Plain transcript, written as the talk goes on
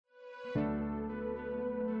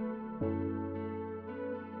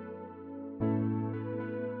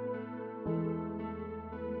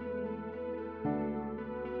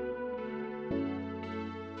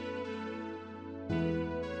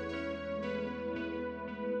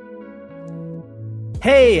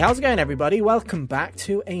Hey, how's it going, everybody? Welcome back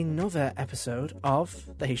to another episode of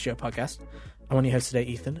the Hey Show podcast. I'm on your host today,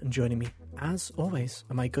 Ethan, and joining me, as always,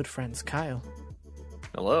 are my good friends Kyle.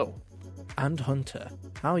 Hello. And Hunter.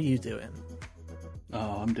 How are you doing?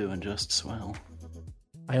 Oh, I'm doing just swell.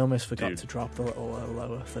 I almost forgot to drop the little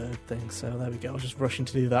lower third thing, so there we go. I was just rushing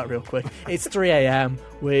to do that real quick. It's 3 a.m.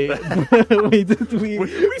 We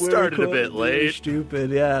started a bit late. Stupid,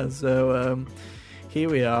 yeah. So here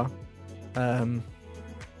we are.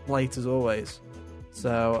 Late as always.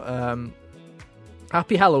 So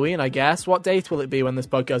happy Halloween, I guess. What date will it be when this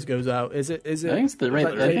podcast goes out? Is it? I think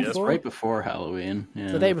it's right before Halloween.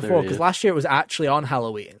 Yeah, the day before, because last year it was actually on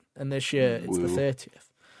Halloween, and this year it's the 30th.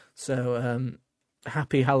 So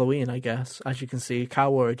happy Halloween, I guess. As you can see,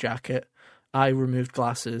 Kyle wore a jacket, I removed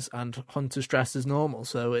glasses, and Hunter's dressed as normal.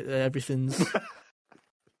 So everything's,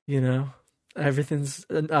 everything's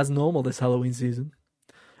as normal this Halloween season.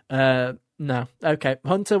 No. Okay.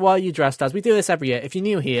 Hunter, what are you dressed as? We do this every year. If you're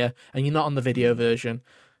new here and you're not on the video version,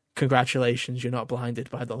 congratulations, you're not blinded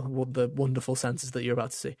by the wonderful senses that you're about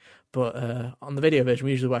to see. But on the video version,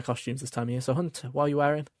 we usually wear costumes this time of year. So Hunter, what are you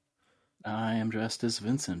wearing? I am dressed as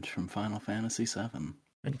Vincent from Final Fantasy VII.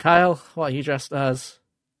 And Kyle, what are you dressed as?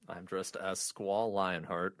 I'm dressed as Squall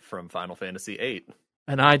Lionheart from Final Fantasy VIII.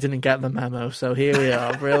 And I didn't get the memo, so here we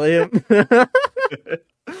are. Brilliant.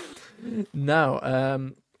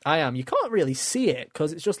 No, I am. You can't really see it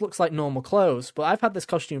because it just looks like normal clothes, but I've had this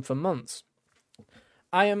costume for months.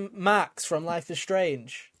 I am Max from Life is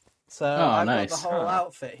Strange. So I've got the whole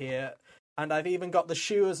outfit here, and I've even got the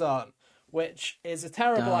shoes on, which is a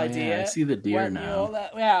terrible idea. Yeah, I see the deer now.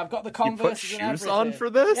 I've got the Converse. You put shoes on for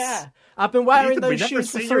this? Yeah. I've been wearing those shoes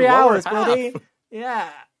for 3 hours, buddy. Yeah.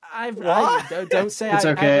 Don't say it's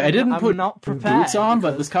okay. I didn't put not prepared boots on,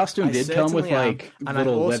 but this costume did come with like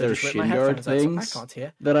little leather shin guard things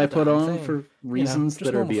that I put on for reasons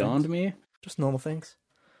that are beyond me. Just normal things.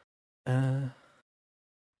 And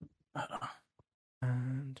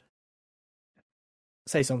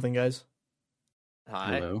say something, guys.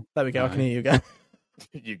 Hi. Hello. There we go. Hi. I can hear you again.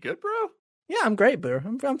 You good, bro? Yeah, I'm great, bro.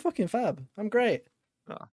 I'm fucking fab. I'm great.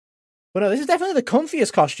 Oh. But no, this is definitely the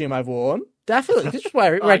comfiest costume I've worn. Definitely. You just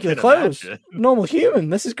wear regular clothes. Normal human.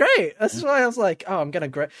 This is great. This is why I was like, I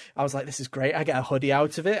was like, this is great. I get a hoodie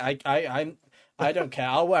out of it. I don't care.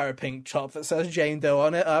 I'll wear a pink top that says Jane Doe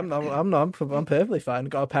on it. I'm perfectly fine.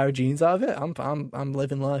 Got a pair of jeans out of it. I'm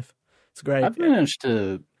living life. It's great. I've managed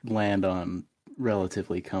to land on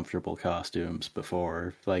relatively comfortable costumes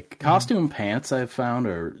before. Like costume pants I've found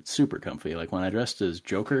are super comfy. Like when I dressed as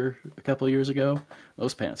Joker a couple of years ago,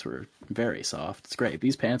 those pants were very soft. It's great.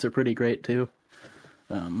 These pants are pretty great too.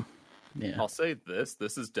 Yeah. I'll say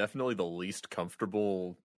this is definitely the least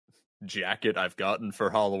comfortable jacket I've gotten for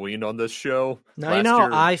Halloween on this show. Now you know how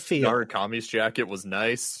I feel. Narukami's jacket was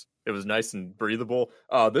nice. It was nice and breathable.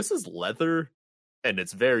 This is leather and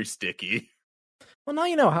it's very sticky. Well, now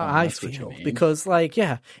you know how I feel, because, like,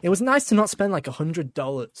 yeah, it was nice to not spend, like,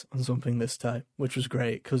 $100 on something this time, which was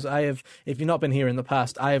great, because if you've not been here in the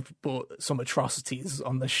past, I have bought some atrocities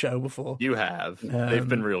on this show before. You have. They've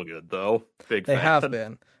been real good, though. Big fan. They have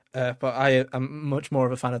been, but I am much more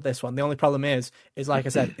of a fan of this one. The only problem is like I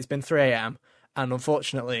said, it's been 3 a.m., and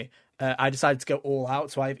unfortunately, I decided to go all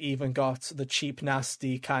out, so I've even got the cheap,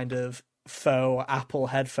 nasty kind of faux Apple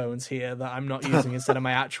headphones here that I'm not using instead of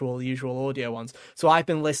my actual usual audio ones. So I've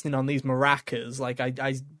been listening on these maracas. Like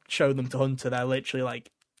I showed them to Hunter. They're literally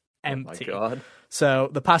like empty. Oh my God.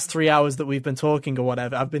 So the past 3 hours that we've been talking or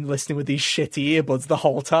whatever, I've been listening with these shitty earbuds the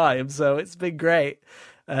whole time. So it's been great.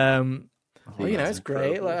 Well, it's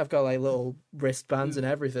great. Like I've got like little wristbands and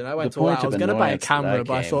everything. I was going to buy a camera,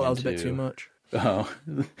 but I thought that was a bit too much. Oh,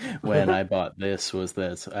 when I bought this was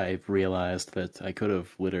that I realized that I could have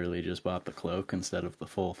literally just bought the cloak instead of the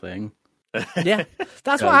full thing. Yeah,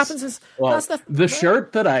 that's what happens. The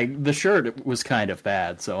shirt was kind of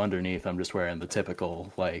bad, so underneath I'm just wearing the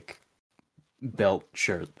typical like belt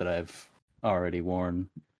shirt that I've already worn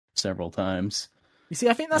several times. You see,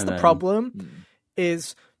 I think that's the problem.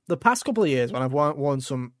 Is the past couple of years when I've worn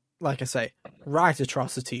some, like I say, right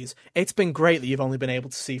atrocities, it's been great that you've only been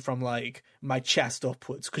able to see from like my chest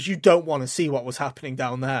upwards, because you don't want to see what was happening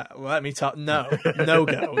down there. Let me tell no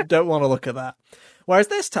go. Don't want to look at that. Whereas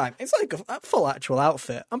this time, it's like a full actual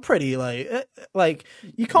outfit. I'm pretty like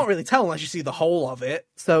you can't really tell unless you see the whole of it.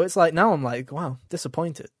 So it's like now I'm like, wow,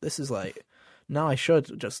 disappointed. This is like, now I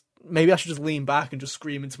should just lean back and just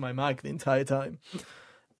scream into my mic the entire time.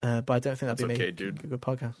 But I don't think that'd be okay, dude. A good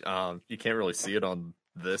podcast. You can't really see it on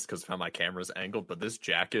this because of how my camera's angled, but this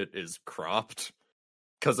jacket is cropped.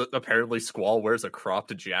 because apparently Squall wears a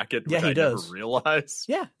cropped jacket, which Yeah, he I does. never realized.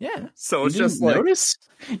 Yeah. So You it's just didn't like notice?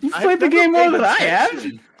 You I've played the never game more paid than I have.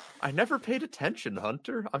 attention. I never paid attention,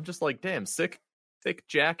 Hunter. I'm just like, damn, sick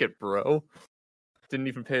jacket, bro. Didn't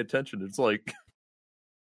even pay attention. It's like,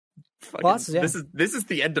 Well, fucking, this is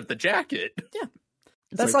the end of the jacket.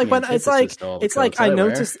 That's like when it's like I wear.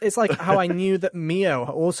 noticed. It's like how I knew that Mio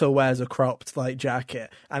also wears a cropped like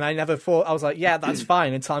jacket, and I never thought. I was like, yeah, that's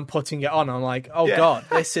fine until I'm putting it on. I'm like, oh Yeah. god,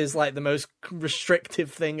 this is like the most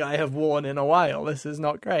restrictive thing I have worn in a while. This is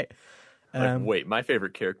not great. Like, wait, my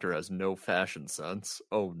favorite character has no fashion sense.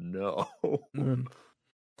 Oh no.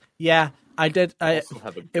 Yeah, I did. Also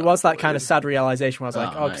have a It was that gunblade. kind of sad realization where I was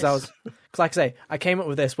like, Oh, because nice. like I say, I came up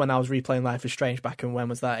with this when I was replaying Life is Strange back in when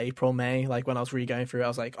was that, April, May? Like when I was re-going through it, I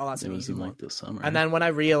was like, oh, that's It an was easy in one. like the summer. And then when I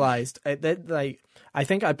realized, I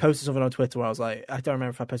think I posted something on Twitter where I was like, I don't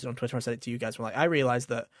remember if I posted it on Twitter or I said it to you guys. But like, I realized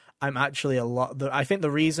that I'm actually I think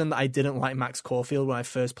the reason that I didn't like Max Caulfield when I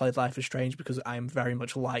first played Life is Strange because I am very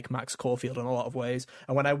much like Max Caulfield in a lot of ways.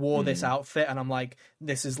 And when I wore this outfit and I'm like,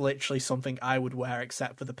 this is literally something I would wear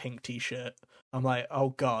except for the pink t-shirt. I'm like, oh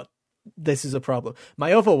god, this is a problem.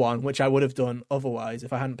 My other one, which I would have done otherwise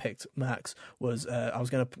if I hadn't picked Max, was I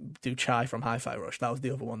was going to do Chai from Hi-Fi Rush. That was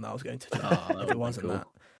the other one that I was going to do. that If it wasn't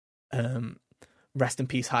that. Rest in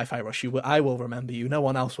peace, Hi-Fi Rush. I will remember you. No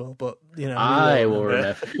one else will, but you know, I will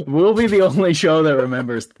remember. We'll be the only show that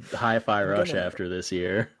remembers Hi-Fi Rush gonna- after this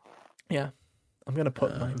year. Yeah, I'm gonna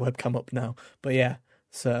put my webcam up now. But yeah,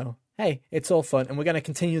 so hey, it's all fun, and we're gonna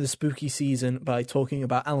continue the spooky season by talking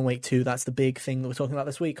about Alan Wake 2. That's the big thing that we're talking about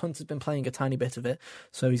this week. Hunter's been playing a tiny bit of it,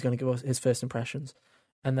 so he's gonna give us his first impressions.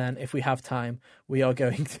 And then, if we have time, we are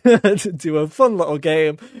going to do a fun little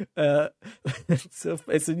game.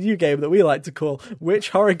 It's a new game that we like to call "Which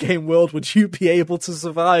Horror Game World Would You Be Able to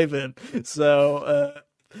Survive In?" So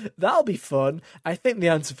that'll be fun. I think the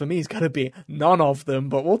answer for me is going to be none of them,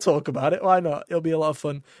 but we'll talk about it. Why not? It'll be a lot of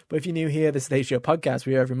fun. But if you're new here, this is the HGO Podcast.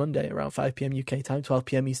 We're here every Monday around 5 p.m. UK time, 12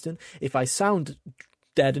 p.m. Eastern. If I sound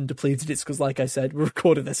dead and depleted, it's because, like I said, we're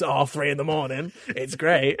recording this at 3:30 in the morning. It's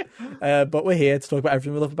great. But we're here to talk about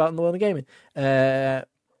everything we love about in the world of gaming.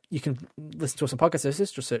 You can listen to us on podcast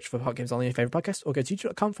services. Just search for Hot Games Only, your favourite podcast, or go to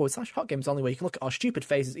youtube.com/Hot Games Only, where you can look at our stupid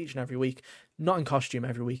faces each and every week. Not in costume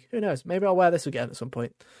every week. Who knows? Maybe I'll wear this again at some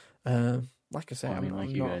point. Like I say,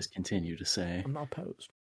 you guys continue to say, I'm not opposed.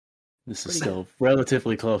 this is still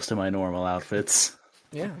relatively close to my normal outfits.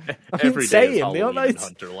 Yeah. Every day same. is The Halloween other in night-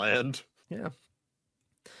 Hunterland. Yeah.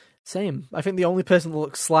 Same. I think the only person that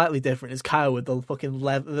looks slightly different is Kyle with the fucking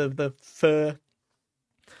the fur.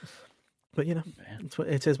 But you know,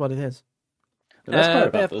 it is what it is. The best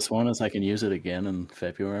part but about this one is I can use it again in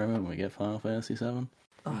February when we get Final Fantasy VII.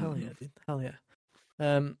 Oh hell yeah, dude! Hell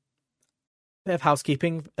yeah. Bit of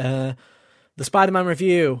housekeeping. The Spider-Man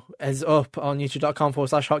review is up on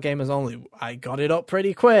youtube.com/Hot Gamers Only. I got it up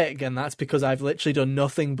pretty quick, and that's because I've literally done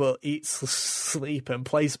nothing but eat, sleep, and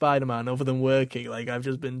play Spider-Man other than working. Like, I've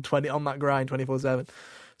just been on that grind 24/7.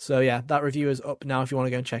 So yeah, that review is up now if you want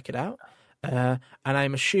to go and check it out. And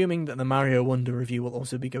I'm assuming that the Mario Wonder review will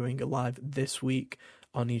also be going live this week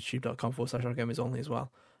on youtube.com/Hot Gamers Only as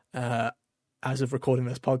well. As of recording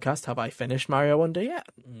this podcast, have I finished Mario Wonder yet?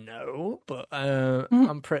 No, but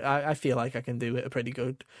I feel like I can do it at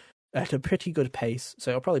a pretty good pace.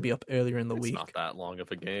 So it'll probably be up earlier in the It's week. not that long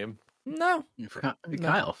of a game. No,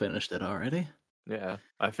 Kyle finished it already. Yeah,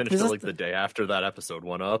 I finished it like the day after that episode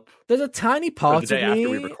went up. there's a tiny Or part the day of me.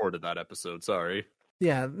 after we recorded that episode. Sorry.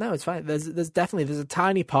 Yeah, no, it's fine. There's a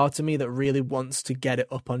tiny part of me that really wants to get it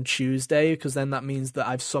up on Tuesday, because then that means that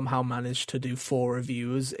I've somehow managed to do 4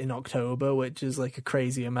 reviews in October, which is like a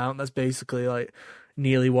crazy amount. That's basically like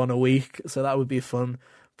nearly one a week, so that would be fun.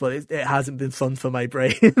 But it hasn't been fun for my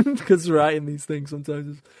brain, because writing these things sometimes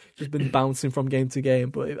has just been bouncing from game to game,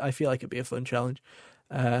 but I feel like it'd be a fun challenge.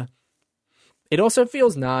 It also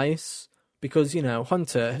feels nice because, you know,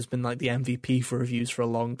 Hunter has been like the MVP for reviews for a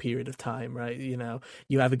long period of time, right? You know,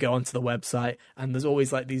 you ever go onto the website and there's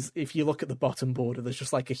always like these, if you look at the bottom border, there's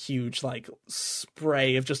just like a huge like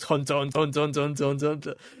spray of just Hunter.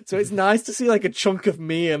 So it's nice to see like a chunk of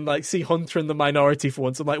me and like see Hunter in the minority for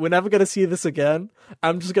once. I'm like, we're never going to see this again.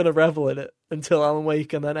 I'm just going to revel in it until Alan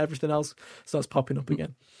Wake, and then everything else starts popping up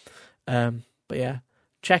again. But yeah,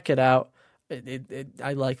 check it out.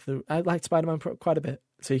 I like Spider-Man quite a bit.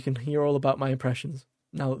 So you can hear all about my impressions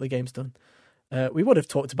now that the game's done. We would have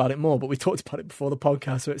talked about it more, but we talked about it before the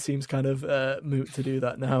podcast, so it seems kind of moot to do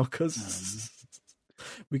that now because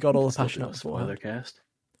we got all the passion out for spoiler cast.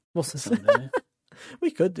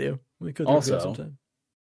 We could do. We could Also, do sometime.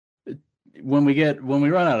 when we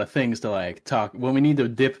run out of things to like talk, when we need to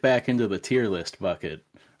dip back into the tier list bucket,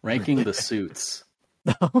 ranking the suits.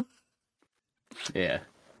 Yeah.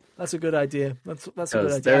 That's a good idea. That's a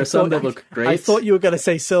good idea. There are some that look great. I thought you were going to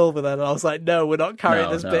say silver then, and I was like, no, we're not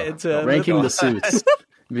carrying this bit into... ranking the suits,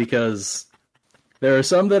 because there are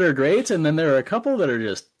some that are great, and then there are a couple that are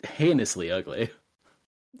just heinously ugly.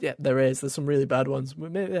 Yeah, there is. There's some really bad ones.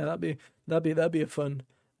 Maybe, yeah, that'd be a fun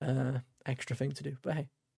extra thing to do. But hey,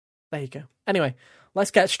 there you go. Anyway,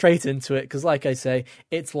 let's get straight into it, because like I say,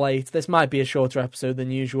 it's late. This might be a shorter episode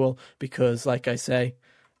than usual, because like I say,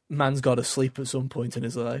 man's got to sleep at some point in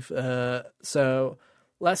his life. So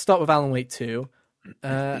let's start with Alan Wake 2.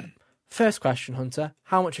 First question, Hunter.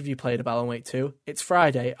 How much have you played of Alan Wake 2? It's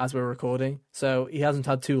Friday as we're recording, so he hasn't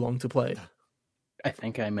had too long to play. I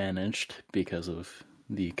think I managed, because of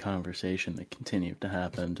the conversation that continued to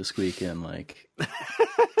happen, to squeak it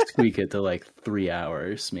to like 3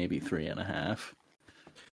 hours, maybe 3.5.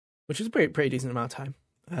 Which is a pretty decent amount of time.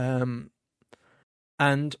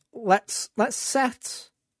 And let's set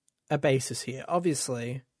a basis here.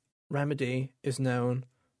 Obviously, Remedy is known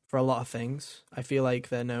for a lot of things. I feel like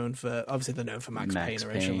they're known for Max Payne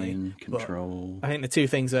originally. Control. I think the two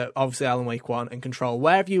things are obviously Alan Wake 1 and Control.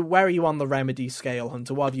 Where are you on the Remedy scale,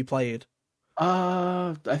 Hunter? What have you played?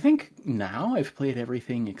 I think now I've played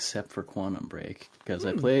everything except for Quantum Break, because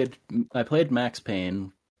I played Max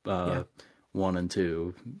Payne 1 and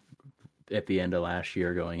 2 at the end of last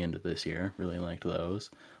year going into this year. Really liked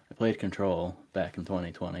those. I played Control back in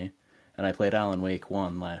 2020, and I played Alan Wake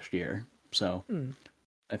 1 last year. So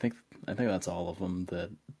I think that's all of them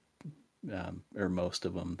that, or most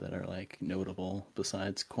of them that are like notable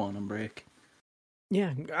besides Quantum Break.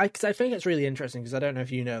 Yeah, I think it's really interesting, because I don't know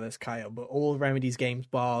if you know this, Kyle, but all Remedy's games,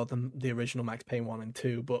 bar the original Max Payne 1 and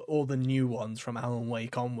 2, but all the new ones from Alan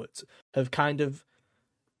Wake onwards have kind of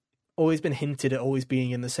always been hinted at always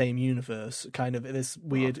being in the same universe, kind of this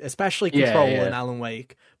weird, especially Control and Alan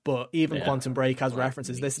Wake, but even Quantum Break has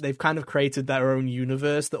references. They've kind of created their own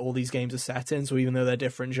universe that all these games are set in, so even though they're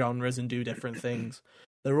different genres and do different things,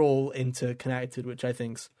 they're all interconnected, which I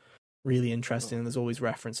think's really interesting, and there's always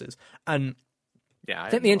references. And I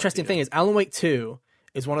think the interesting thing is Alan Wake 2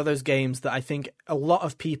 is one of those games that I think a lot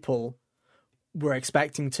of people were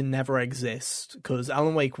expecting to never exist, because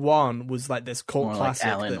Alan Wake 1 was like this cult classic.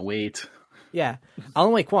 Like Alan Wake. Yeah.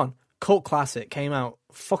 Alan Wake 1, cult classic, came out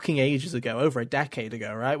fucking ages ago, over a decade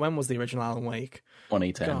ago, right? When was the original Alan Wake?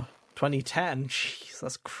 2010. God, 2010.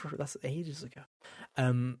 Jeez, that's ages ago.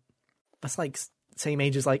 That's like same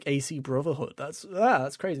age as like AC Brotherhood. That's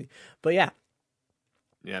crazy. But yeah.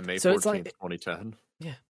 Yeah, May 14th, 2010.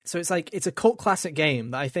 Yeah. So it's a cult classic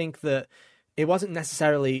game that I think that it wasn't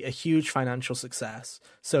necessarily a huge financial success.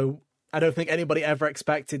 So I don't think anybody ever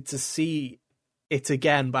expected to see it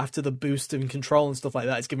again, but after the boost in Control and stuff like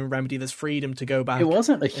that, it's given Remedy this freedom to go back. It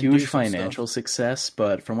wasn't a huge financial success,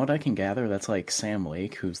 but from what I can gather, that's like Sam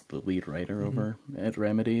Lake, who's the lead writer over at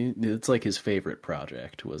Remedy. It's like his favorite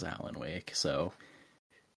project was Alan Wake, so...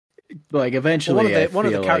 Like eventually, one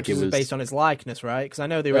of the characters is based on his likeness, right? Because I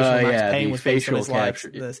know the original Max Payne was based on his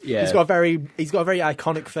likeness. Yeah. He's got a very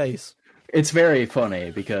iconic face. It's very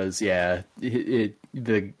funny because he's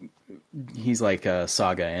like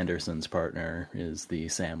Saga Anderson's partner is the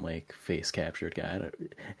Sam Lake face captured guy,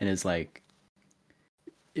 and is like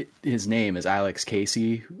his name is Alex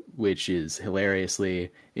Casey, which is hilariously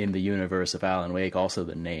in the universe of Alan Wake also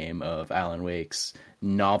the name of Alan Wake's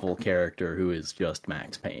novel character who is just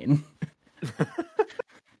Max Payne.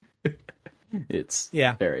 It's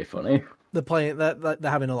very funny. They're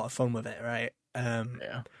having a lot of fun with it, right? And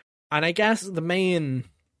I guess the main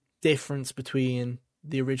difference between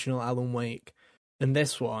the original Alan Wake and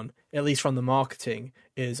this one, at least from the marketing,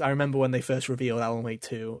 is I remember when they first revealed Alan Wake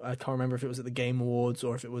 2. I can't remember if it was at the Game Awards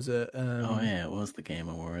or if it was at... it was the Game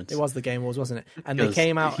Awards. It was the Game Awards, wasn't it? And they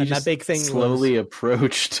came out, and that big thing slowly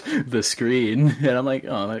approached the screen, and I'm like,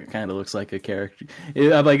 oh, that kind of looks like a character.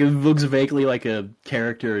 It looks vaguely like a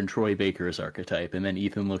character in Troy Baker's archetype, and then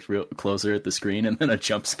Ethan looked real closer at the screen, and then a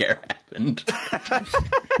jump scare happened.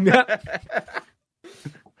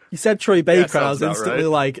 You said Troy Baker, and I was instantly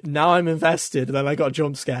like, now I'm invested. And then I got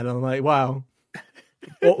jump scared, and I'm like, wow,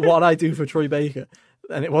 what'd I do for Troy Baker?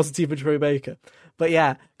 And it wasn't even Troy Baker. But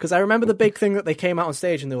yeah, because I remember the big thing that they came out on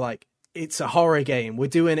stage and they were like, it's a horror game. We're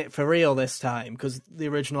doing it for real this time. Because the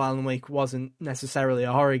original Alan Wake wasn't necessarily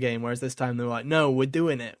a horror game, whereas this time they were like, no, we're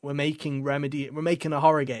doing it. We're making a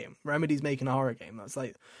horror game. Remedy's making a horror game. That's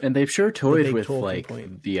like... And they've sure toyed with like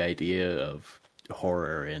the idea of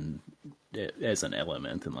horror and... as an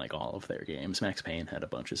element in like all of their games. Max Payne had a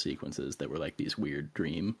bunch of sequences that were like these weird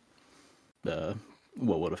dream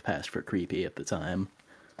what would have passed for creepy at the time.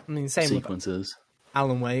 I mean, same sequences. With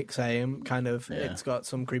Alan Wake, same kind of. Yeah. It's got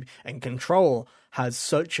some creepy, and Control has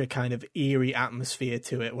such a kind of eerie atmosphere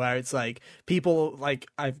to it, where it's like people like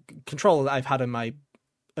I've had in my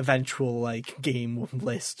eventual like game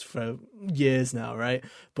list for years now, right?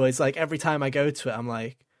 But it's like every time I go to it, I'm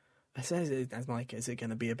like, is it going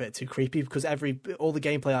to be a bit too creepy? Because all the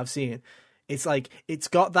gameplay I've seen, it's like it's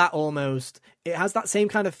got that it has that same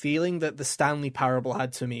kind of feeling that the Stanley Parable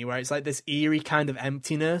had to me, where it's like this eerie kind of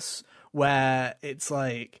emptiness, where it's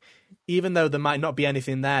like, even though there might not be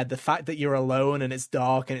anything there, the fact that you're alone and it's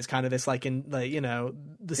dark and it's kind of this like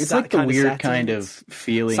it's like the weird kind of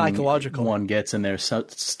feeling psychological one gets in their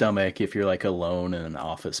stomach if you're like alone in an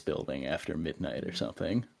office building after midnight or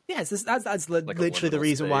something. Yes, that's like literally the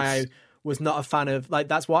reason why I was not a fan of, like,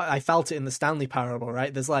 that's why I felt it in the Stanley Parable,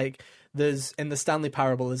 right? There's in the Stanley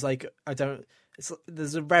Parable, there's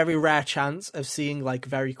a very rare chance of seeing, like,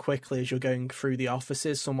 very quickly as you're going through the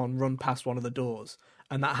offices, someone run past one of the doors.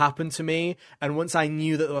 And that happened to me. And once I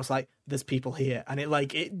knew that there was like, there's people here, and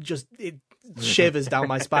it shivers down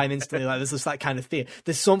my spine instantly. Like, there's just that kind of fear.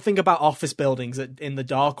 There's something about office buildings in the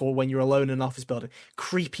dark, or when you're alone in an office building,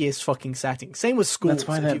 creepiest fucking setting. Same with schools.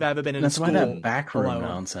 If you've ever been in a school. That's why that backroom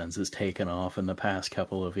nonsense has taken off in the past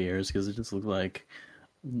couple of years, because it just looked like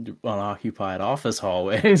unoccupied office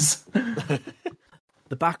hallways.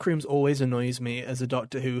 The backrooms always annoys me as a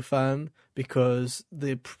Doctor Who fan, because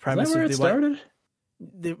the premise Is that where it started?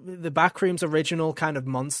 The Backrooms' original kind of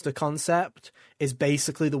monster concept is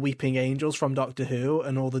basically the Weeping Angels from Doctor Who,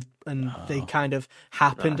 they kind of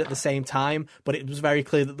happened at the same time, but it was very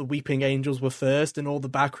clear that the Weeping Angels were first, and all the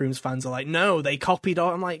Backrooms fans are like, no, they copied.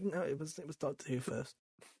 I'm like, no, it was Doctor Who first.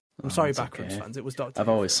 I'm sorry, Backrooms fans, it was Doctor I've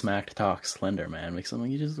Who always first. smacked talk Slender Man because I'm like,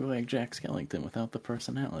 you just look like Jack Skellington without the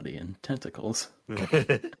personality and tentacles.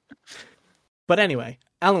 But anyway,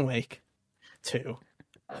 Alan Wake 2.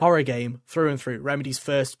 Horror game through and through. Remedy's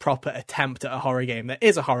first proper attempt at a horror game that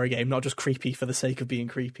is a horror game, not just creepy for the sake of being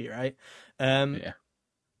creepy, right? Yeah.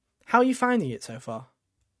 How are you finding it so far?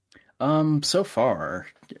 So far,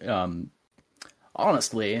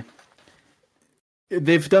 honestly,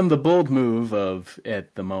 they've done the bold move of,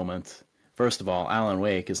 at the moment, first of all, Alan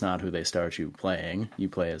Wake is not who they start you playing. You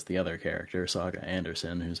play as the other character, Saga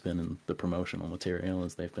Anderson, who's been in the promotional material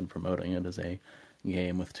as they've been promoting it as a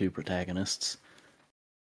game with two protagonists.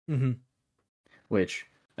 Mm-hmm. Which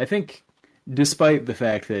I think, despite the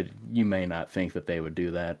fact that you may not think that they would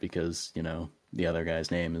do that because, you know, the other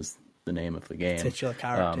guy's name is the name of the game. Titular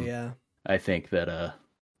character, yeah. I think that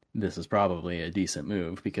this is probably a decent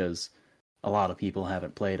move because a lot of people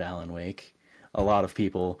haven't played Alan Wake. A lot of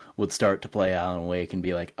people would start to play Alan Wake and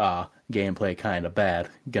be like, gameplay kind of bad,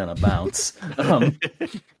 gonna bounce. And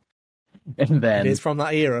then... It is from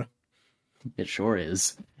that era. It sure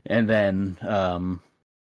is. And then...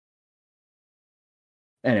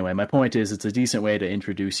 Anyway, my point is it's a decent way to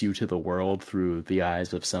introduce you to the world through the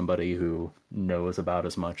eyes of somebody who knows about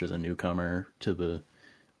as much as a newcomer to the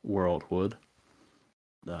world would.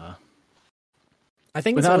 I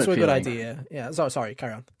think it's also a good idea. Yeah, sorry,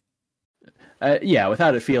 carry on. Yeah,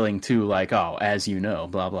 without it feeling too like, as you know,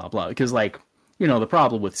 blah, blah, blah. Because, like, you know, the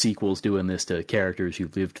problem with sequels doing this to characters who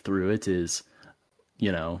lived through it is,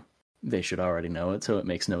 you know, they should already know it, so it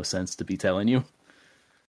makes no sense to be telling you.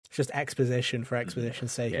 It's just exposition for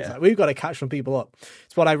exposition's sake. Yeah. It's like, we've got to catch some people up.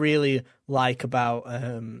 It's what I really like about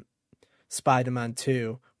Spider-Man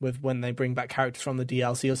 2, with when they bring back characters from the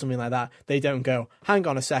DLC or something like that. They don't go, hang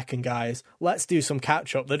on a second, guys, let's do some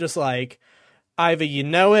catch-up. They're just like, either you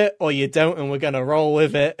know it or you don't, and we're going to roll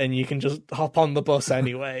with it, and you can just hop on the bus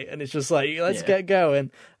anyway. And it's just like, let's get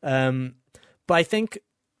going. But I think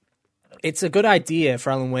it's a good idea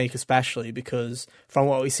for Alan Wake especially, because from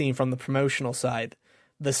what we've seen from the promotional side,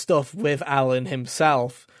 the stuff with Alan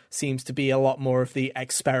himself seems to be a lot more of the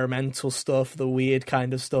experimental stuff, the weird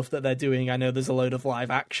kind of stuff that they're doing. I know there's a load of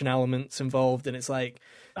live action elements involved, and it's like...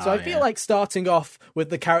 So I feel like starting off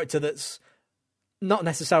with the character that's not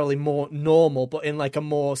necessarily more normal, but in like a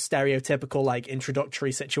more stereotypical, like,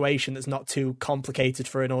 introductory situation that's not too complicated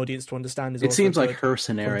for an audience to understand. It seems like her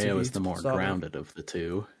scenario is the more grounded of the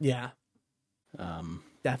two. Yeah.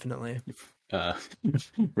 Definitely.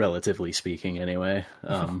 Relatively speaking, anyway.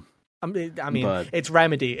 I mean, but, it's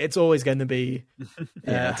Remedy. It's always going to be...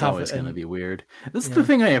 it's always going to be weird. This is the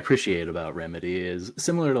thing I appreciate about Remedy, is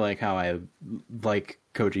similar to like how I like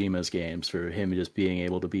Kojima's games, for him just being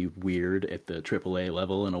able to be weird at the AAA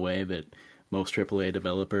level in a way that most AAA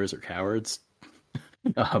developers are cowards.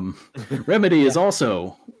 Remedy is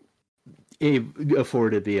also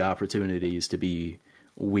afforded the opportunities to be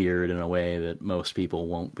weird in a way that most people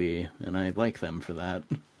won't be, and I like them for that.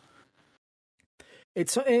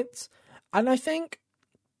 It's, and I think,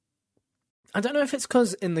 I don't know if it's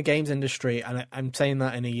because in the games industry, and I'm saying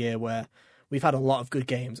that in a year where we've had a lot of good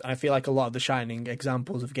games, and I feel like a lot of the shining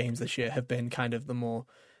examples of games this year have been kind of the more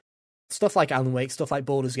stuff like Alan Wake, stuff like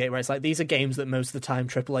Baldur's Gate, where it's like these are games that most of the time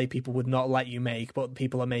AAA people would not let you make, but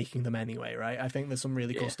people are making them anyway, right? I think there's some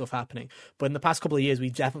really cool stuff happening. But in the past couple of years, we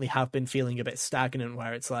definitely have been feeling a bit stagnant,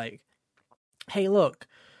 where it's like, hey, look,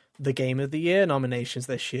 the Game of the Year nominations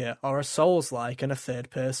this year are a Souls-like and a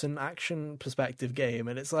third-person action perspective game.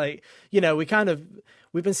 And it's like, you know,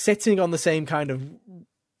 we've been sitting on the same kind of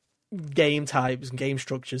game types and game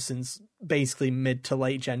structures since basically mid to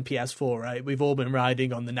late gen PS4, right? We've all been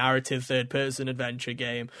riding on the narrative third-person adventure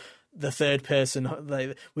game, the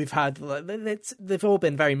third-person. We've had, they've all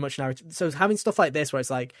been very much narrative. So having stuff like this, where it's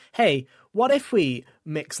like, hey, what if we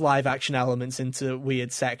mix live-action elements into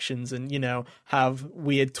weird sections, and, you know, have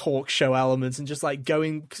weird talk show elements, and just like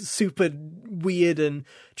going super weird and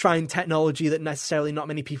trying technology that necessarily not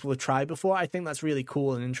many people have tried before? I think that's really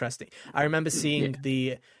cool and interesting. I remember seeing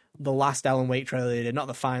the last Alan Wake trailer they did, not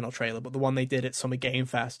the final trailer, but the one they did at Summer Game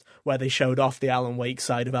Fest, where they showed off the Alan Wake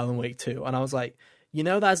side of Alan Wake 2. And I was like, you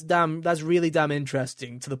know, that's really damn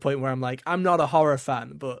interesting, to the point where I'm like, I'm not a horror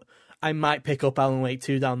fan, but I might pick up Alan Wake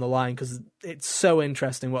 2 down the line, because it's so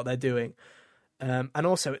interesting what they're doing. And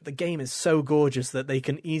also, the game is so gorgeous that they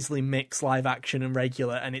can easily mix live action and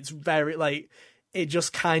regular, and it's very, like, it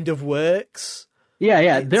just kind of works. Yeah.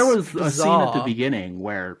 It's there was bizarre. a scene at the beginning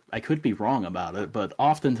where I could be wrong about it, but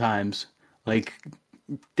oftentimes, like,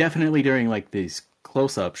 definitely during like these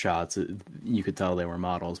close-up shots, you could tell they were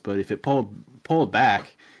models. But if it pulled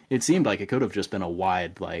back, it seemed like it could have just been a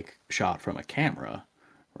wide like shot from a camera,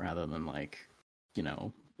 rather than like, you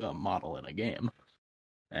know, a model in a game.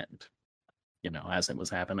 And, you know, as it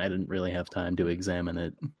was happening, I didn't really have time to examine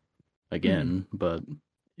it again, but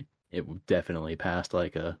it definitely passed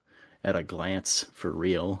like at a glance for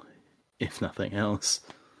real, if nothing else.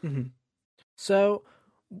 Mm-hmm. So,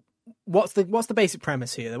 what's the basic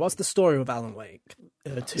premise here? What's the story of Alan Wake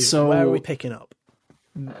 2? So, where are we picking up?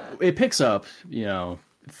 It picks up, you know,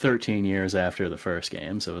 13 years after the first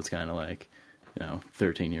game, so it's kind of like, you know,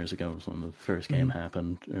 13 years ago was when the first game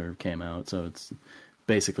happened or came out, so it's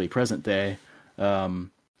basically present day.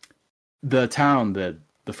 The town that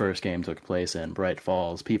the first game took place in, Bright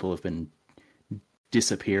Falls, people have been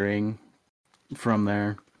disappearing from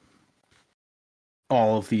there.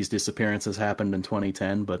 All of these disappearances happened in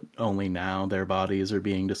 2010, but only now their bodies are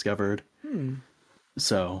being discovered.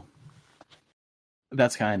 So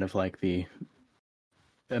that's kind of like a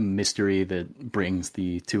mystery that brings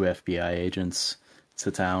the two FBI agents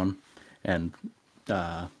to town, and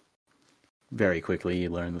very quickly you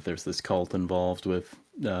learn that there's this cult involved with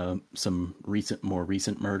some more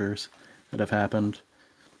recent murders that have happened,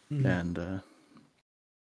 and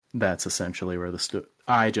that's essentially where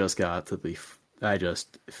I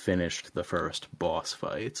just finished the first boss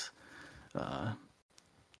fight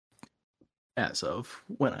as of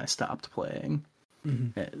when I stopped playing,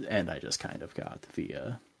 and I just kind of got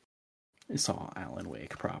saw Alan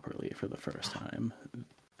Wake properly for the first time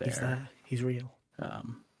there. He's there. He's real.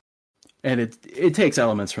 And it takes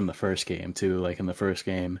elements from the first game too. Like in the first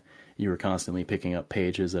game, you were constantly picking up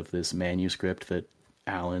pages of this manuscript that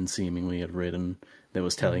Alan seemingly had written that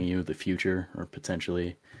was telling you the future, or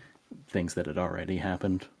potentially things that had already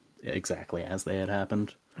happened exactly as they had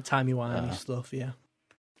happened. Timey-wimey stuff, yeah.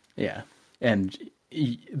 Yeah, and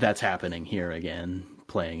that's happening here again,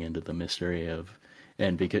 playing into the mystery of,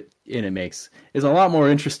 it's a lot more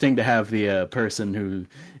interesting to have the person who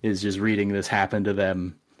is just reading this happen to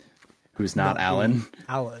them, who's not Alan.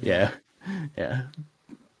 Yeah.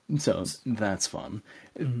 So that's fun.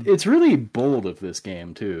 It's really bold of this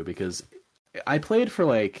game too, because I played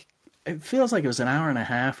for it feels like it was an hour and a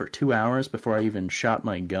half or 2 hours before I even shot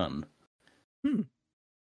my gun.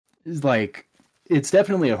 It's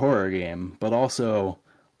definitely a horror game, but also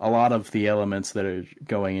a lot of the elements that are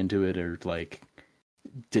going into it are like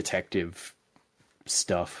detective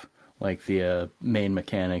stuff. Like the main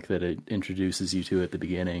mechanic that it introduces you to at the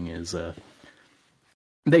beginning is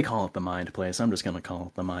they call it the Mind Place. I'm just going to call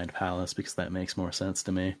it the Mind Palace because that makes more sense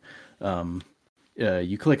to me.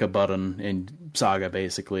 You click a button and Saga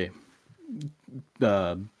basically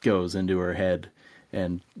goes into her head,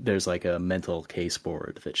 and there's like a mental case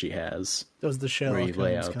board that she has. Does the Sherlock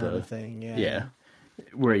Holmes kind of thing, yeah.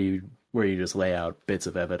 Where you just lay out bits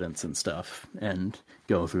of evidence and stuff and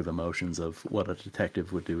go through the motions of what a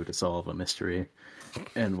detective would do to solve a mystery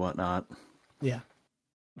and whatnot. Yeah.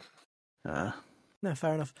 No,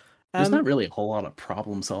 fair enough. There's not really a whole lot of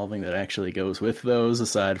problem solving that actually goes with those,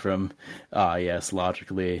 aside from, yes,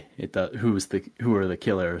 logically, who are the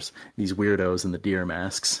killers? These weirdos in the deer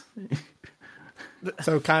masks.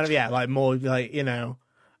 So kind of, yeah, like more like, you know,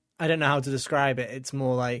 I don't know how to describe it. It's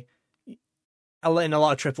more like, in a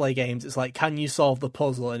lot of AAA games, it's like, can you solve the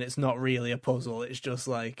puzzle? And it's not really a puzzle. It's just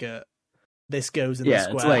like, this goes in the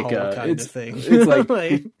square hole kind of thing.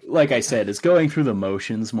 It's like I said, it's going through the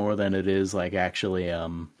motions more than it is like actually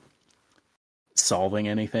solving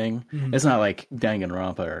anything. Mm-hmm. It's not like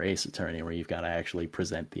Danganronpa or Ace Attorney where you've got to actually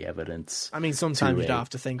present the evidence. I mean, sometimes you don't have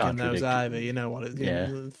to think on those either. You know what it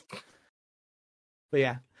is. Yeah. But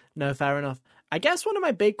yeah, no, fair enough. I guess one of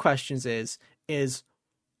my big questions is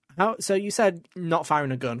how, so you said not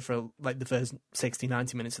firing a gun for like the first 60,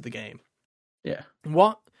 90 minutes of the game. Yeah.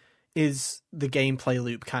 What is the gameplay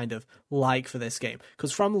loop kind of like for this game?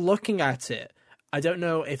 Because from looking at it, I don't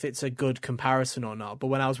know if it's a good comparison or not, but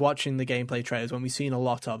when I was watching the gameplay trailers, when we've seen a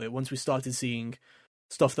lot of it, once we started seeing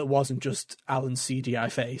stuff that wasn't just Alan's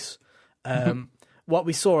CGI face, what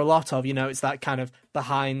we saw a lot of, you know, it's that kind of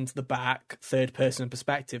behind the back third person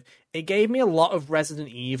perspective. It gave me a lot of Resident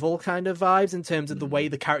Evil kind of vibes in terms of the way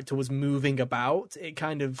the character was moving about. It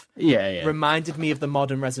kind of reminded me of the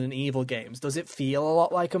modern Resident Evil games. Does it feel a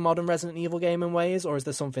lot like a modern Resident Evil game in ways, or is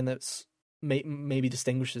there something that's maybe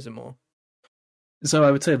distinguishes it more? So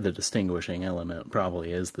I would say the distinguishing element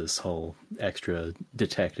probably is this whole extra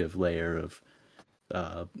detective layer of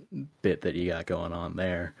bit that you got going on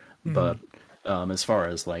there. Mm-hmm. But as far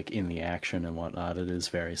as like in the action and whatnot, it is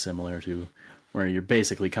very similar to where you're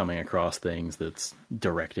basically coming across things that's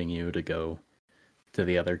directing you to go to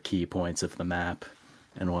the other key points of the map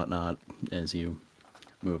and whatnot as you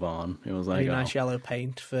move on. It was like nice yellow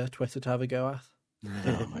paint for Twitter to have a go at.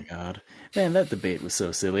 Oh my god. Man, that debate was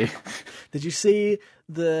so silly. Did you see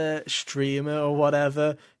the streamer or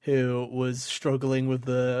whatever who was struggling with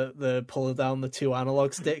the pulling down the 2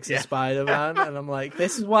 analog sticks in Spider-Man? And I'm like,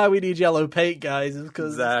 this is why we need yellow paint, guys, is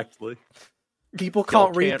because exactly people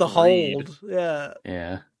can't read the hold. Yeah.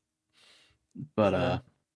 Yeah. But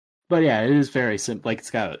yeah, it is very simple. Like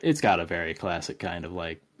it's got a very classic kind of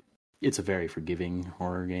like, it's a very forgiving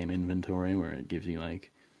horror game inventory where it gives you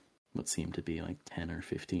like what seemed to be like 10 or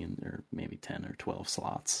 15 or maybe 10 or 12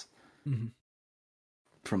 slots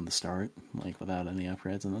from the start, like without any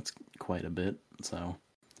upgrades, and that's quite a bit. So,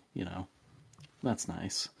 you know, that's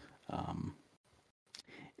nice.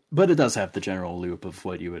 But it does have the general loop of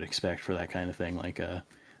what you would expect for that kind of thing. Like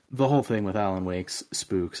the whole thing with Alan Wake's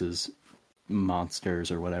spooks is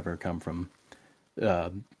monsters or whatever come from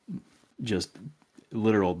just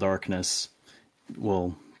literal darkness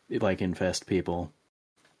will like infest people.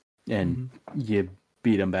 And you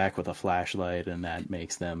beat them back with a flashlight, and that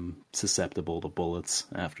makes them susceptible to bullets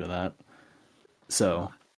after that.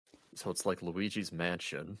 So it's like Luigi's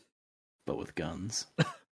Mansion, but with guns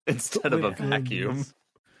instead of a vacuum.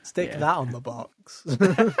 Stick that on the box.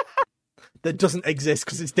 That doesn't exist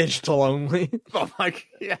because it's digital only. Oh my god!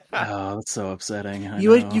 Yeah. Oh, that's so upsetting.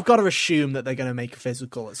 You've got to assume that they're going to make a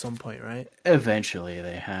physical at some point, right? Eventually,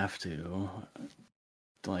 they have to.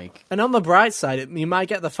 Like, and on the bright side, you might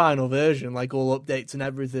get the final version, like all updates and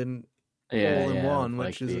everything, all in one, like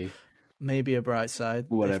which is maybe a bright side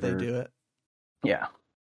if they do it. Yeah,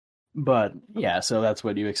 but yeah, so that's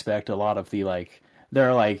what you expect. A lot of the like, there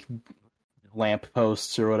are like lamp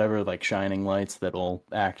posts or whatever, like shining lights that will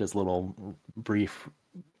act as little brief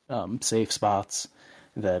safe spots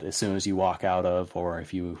that as soon as you walk out of, or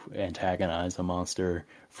if you antagonize a monster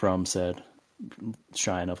from said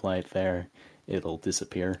shine of light there, it'll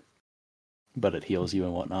disappear, but it heals you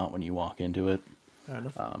and whatnot when you walk into it. Fair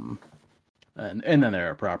enough. And then there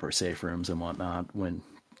are proper safe rooms and whatnot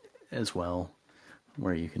as well,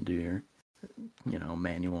 where you can do your, you know,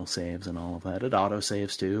 manual saves and all of that. It auto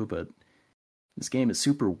saves too, but this game is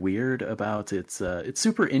super weird about it's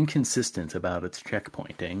super inconsistent about its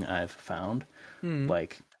checkpointing, I've found.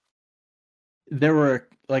 Like, there were,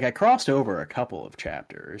 like, I crossed over a couple of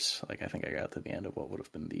chapters. Like, I think I got to the end of what would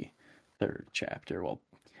have been the third chapter, well,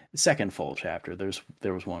 the second full chapter.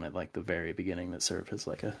 There was one at like the very beginning that served as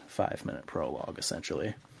like a 5-minute prologue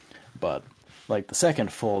essentially, but like the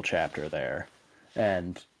second full chapter there,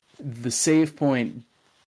 and the save point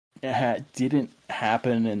didn't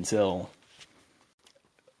happen until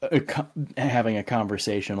having a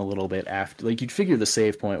conversation a little bit after. Like, you'd figure the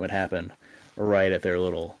save point would happen right at their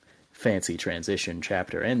little fancy transition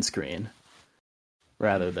chapter end screen,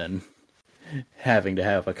 rather than having to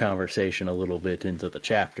have a conversation a little bit into the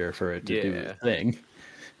chapter for it to do the thing.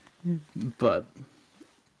 But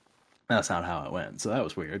that's not how it went, so that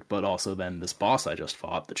was weird. But also then this boss I just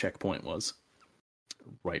fought, the checkpoint was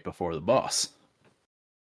right before the boss.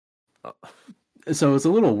 Uh, So it's a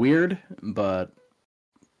little weird, but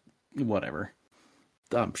whatever.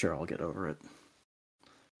 I'm sure I'll get over it.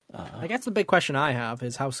 I guess the big question I have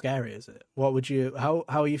is, how scary is it? How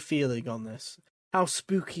are you feeling on this? How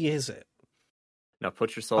spooky is it? Now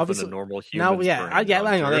put yourself in a normal human. Now,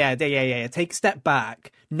 hang on, yeah. Take a step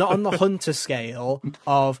back. Not on the Hunter scale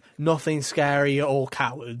of nothing scary or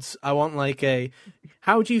cowards. I want like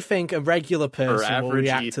how do you think a regular person will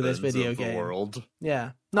react to this video game? World.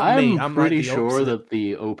 Yeah, I'm pretty sure that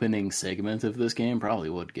the opening segment of this game probably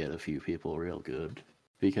would get a few people real good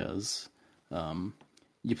because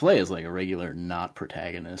you play as like a regular not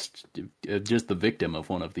protagonist, just the victim of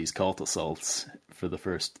one of these cult assaults for the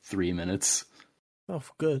first 3 minutes. Oh,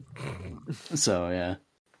 good. So, yeah.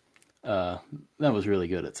 That was really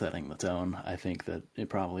good at setting the tone. I think that it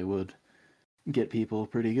probably would get people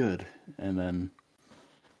pretty good. And then,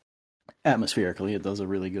 atmospherically, it does a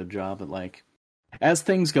really good job at, like, as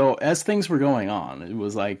things were going on, it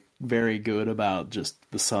was, like, very good about just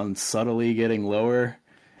the sun subtly getting lower.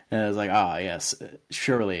 And it was like, yes,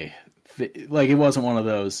 surely. Like, it wasn't one of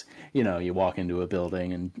those, you walk into a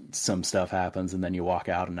building and some stuff happens and then you walk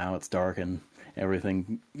out and now it's dark and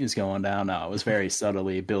everything is going down. No, it was very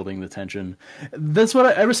subtly building the tension. That's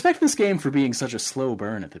what I respect this game for being such a slow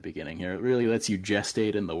burn at the beginning here. It really lets you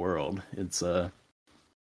gestate in the world. It's a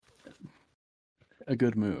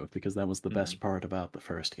good move because that was the best part about the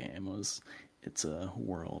first game was its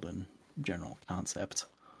world and general concept.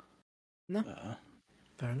 No,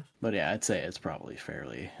 fair enough. But yeah, I'd say it's probably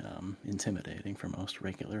fairly intimidating for most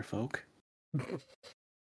regular folk.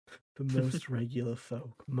 The most regular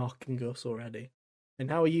folk mocking us already. And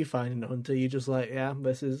how are you finding it, Hunter? You just like, yeah,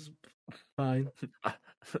 this is fine.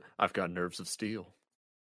 I've got nerves of steel.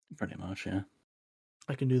 Pretty much, yeah.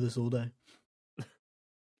 I can do this all day.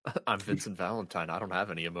 I'm Vincent Valentine. I don't have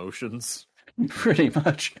any emotions. Pretty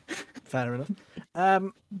much. Fair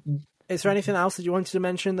enough. Is there anything else that you wanted to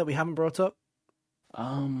mention that we haven't brought up?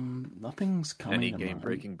 Nothing's coming. Any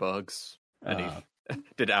game-breaking bugs?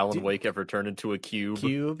 Did Alan Wake ever turn into a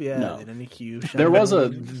cube? Yeah. No. Did any cube? Did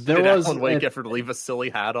Alan Wake ever leave a silly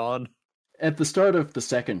hat on? At the start of the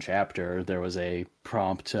second chapter, there was a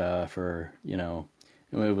prompt for, it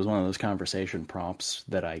was one of those conversation prompts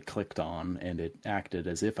that I clicked on, and it acted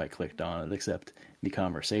as if I clicked on it, except the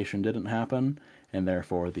conversation didn't happen, and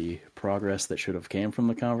therefore the progress that should have came from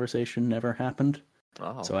the conversation never happened.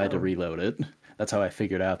 So I had to reload it. That's how I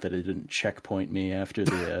figured out that it didn't checkpoint me after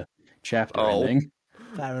the chapter ending.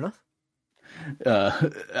 Fair enough.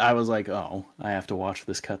 I was like, I have to watch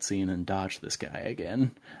this cutscene and dodge this guy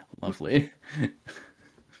again. Lovely.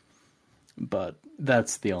 But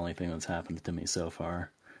that's the only thing that's happened to me so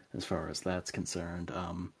far, as far as that's concerned.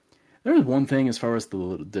 There is one thing as far as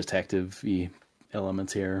the detective-y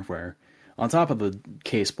elements here, where on top of the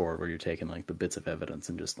case board where you're taking like the bits of evidence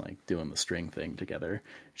and just like doing the string thing together,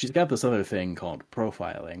 she's got this other thing called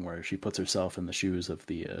profiling, where she puts herself in the shoes of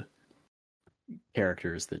the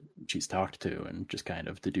characters that she's talked to and just kind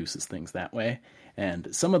of deduces things that way.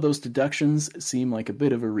 And some of those deductions seem like a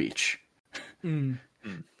bit of a reach.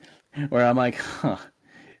 Where I'm like,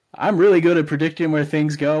 I'm really good at predicting where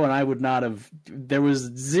things go, and I would not have... There was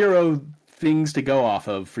zero things to go off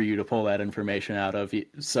of for you to pull that information out of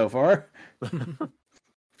so far. There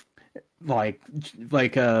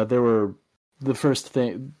were the first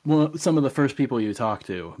thing... Well, some of the first people you talk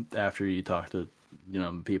to after you talk to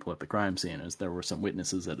people at the crime scene is there were some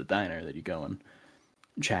witnesses at a diner that you go and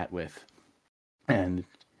chat with. And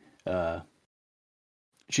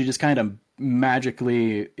she just kind of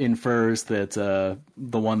magically infers that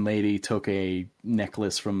the one lady took a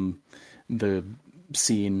necklace from the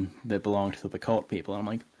scene that belonged to the cult people. And I'm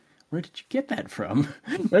like, where did you get that from?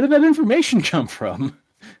 Where did that information come from?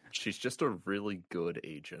 She's just a really good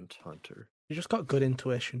agent, Hunter. You just got good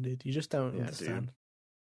intuition, dude. You just don't understand. Dude.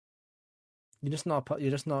 You're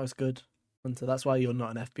just not as good, Hunter. That's why you're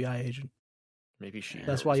not an FBI agent. Maybe she.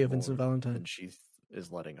 That's why you're Vincent Valentine. And she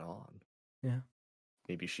is letting on. Yeah.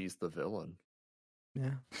 Maybe she's the villain.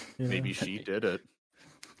 Yeah. Maybe she did it.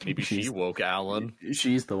 Maybe she woke Alan.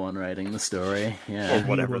 She's the one writing the story. Yeah. Or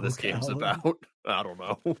whatever this game's about. I don't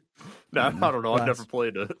know. No, I don't know. I've never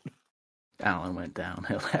played it. Alan went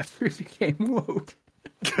downhill after he became woke.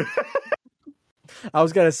 I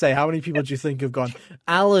was going to say, how many people do you think have gone,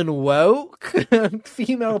 Alan woke?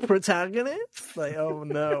 Female protagonist? Like, oh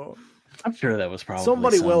no. I'm sure that was probably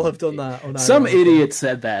somebody will have done that. Some idiot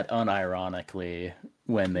said that unironically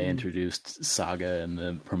when they introduced Saga in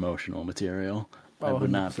the promotional material. I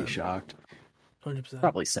would not be shocked. 100%.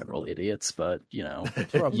 Probably several idiots, but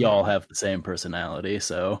y'all have the same personality,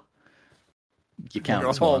 so you count You're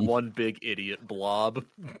as all one. one big idiot blob.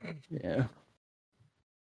 Yeah.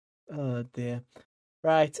 Oh dear.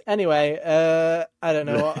 Right. Anyway, I don't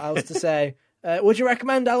know what else to say. Would you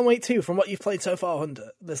recommend Alan Wake 2 from what you've played so far,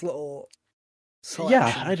 Hunter? This little selection.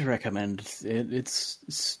 Yeah, I'd recommend it.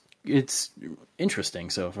 It's interesting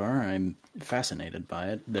so far. I'm fascinated by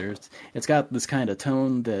it. It's got this kind of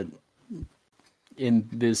tone that in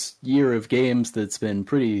this year of games that's been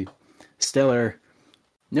pretty stellar,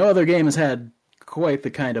 no other game has had quite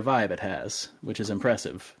the kind of vibe it has, which is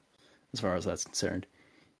impressive as far as that's concerned.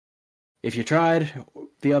 If you tried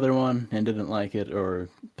the other one and didn't like it, or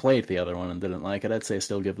played the other one and didn't like it, I'd say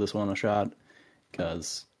still give this one a shot,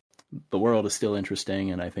 because the world is still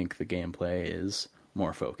interesting, and I think the gameplay is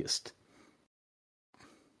more focused.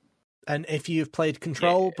 And if you've played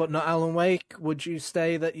Control but not Alan Wake, would you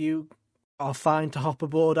say that you are fine to hop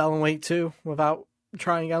aboard Alan Wake 2 without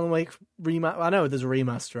trying Alan Wake remaster? I know there's a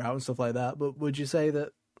remaster out and stuff like that, but would you say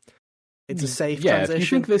that it's a safe transition? Yeah, if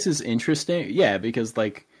you think this is interesting, yeah, because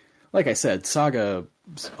like I said, Saga's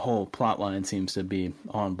whole plotline seems to be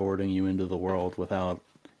onboarding you into the world without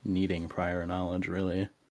needing prior knowledge, really.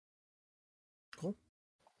 Cool.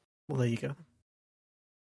 Well, there you go.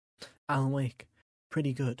 Alan Wake.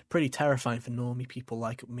 Pretty good. Pretty terrifying for normie people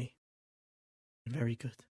like me. Very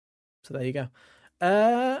good. So there you go.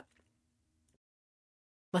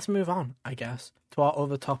 Let's move on, I guess, to our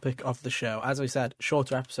other topic of the show. As we said,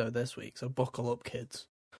 shorter episode this week, so buckle up, kids.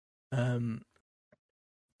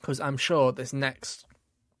 Because I'm sure this next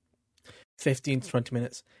 15 to 20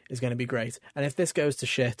 minutes is going to be great. And if this goes to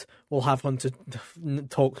shit, we'll have Hunter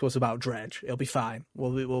talk to us about Dredge. It'll be fine.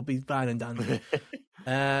 We'll be fine and dandy.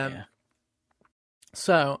 Yeah.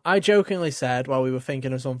 So I jokingly said, while we were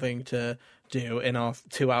thinking of something to do in our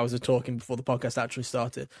 2 hours of talking before the podcast actually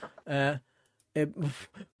started,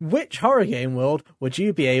 which horror game world would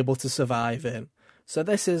you be able to survive in? So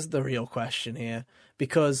this is the real question here,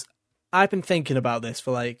 because I've been thinking about this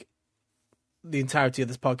for like the entirety of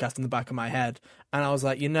this podcast in the back of my head, and I was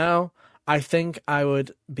like, I think I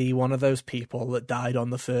would be one of those people that died on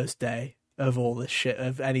the first day of all this shit,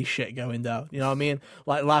 of any shit going down. You know what I mean?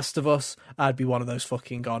 Like Last of Us, I'd be one of those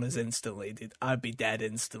fucking goners instantly, dude. I'd be dead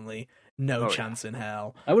instantly. No chance in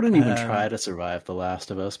hell. I wouldn't even try to survive The Last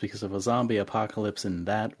of Us, because if a zombie apocalypse in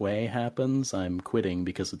that way happens, I'm quitting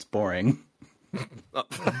because it's boring.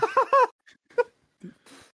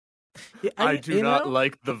 Yeah, I do not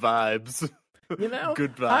like the vibes.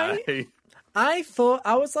 Goodbye. I thought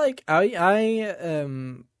I was like I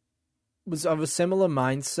was of a similar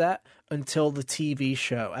mindset until the TV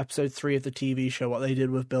show, episode 3 of the TV show, what they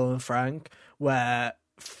did with Bill and Frank, where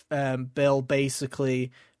Bill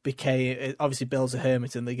basically became, obviously Bill's a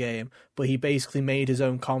hermit in the game, but he basically made his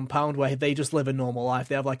own compound where they just live a normal life.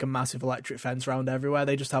 They have like a massive electric fence around everywhere.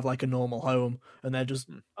 They just have like a normal home, and they're just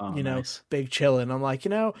nice. big chilling. I'm like,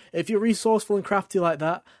 if you're resourceful and crafty like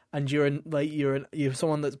that, and you're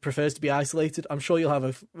someone that prefers to be isolated, I'm sure you'll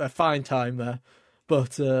have a fine time there.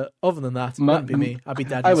 But other than that, it wouldn't be me. I'd be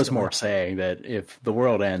dead. I was more saying that if the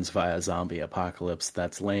world ends via zombie apocalypse,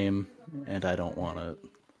 that's lame, and I don't want to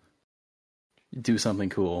do something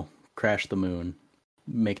cool. Crash the moon.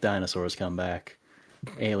 Make dinosaurs come back.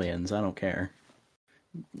 Aliens, I don't care.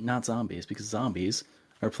 Not zombies, because zombies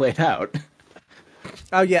are played out.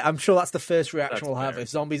 Oh yeah, I'm sure that's the first reaction we'll have. fair. If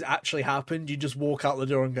zombies actually happened, you just walk out the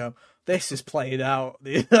door and go, "This is played out."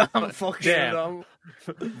 I'm fucking Damn.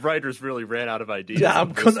 Writers really ran out of ideas.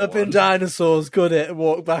 Damn, couldn't have been dinosaurs, could it?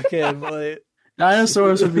 Walk back in. Like...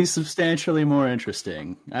 Dinosaurs would be substantially more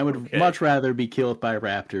interesting. I would much rather be killed by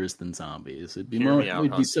raptors than zombies. It'd be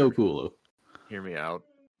it'd be so cool. Hear me out.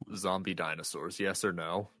 Zombie dinosaurs, yes or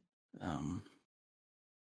no? I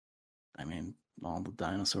mean, all the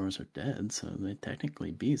dinosaurs are dead, so they'd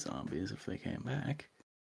technically be zombies if they came back.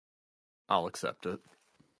 I'll accept it.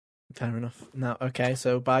 Fair enough. Now, okay,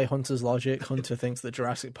 so by Hunter's logic, Hunter thinks that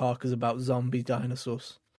Jurassic Park is about zombie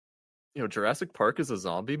dinosaurs. Jurassic Park is a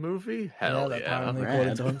zombie movie? Hell yeah. Apparently,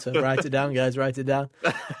 according to Hunter. Write it down, guys, write it down.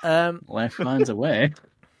 Life finds a way.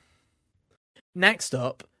 Next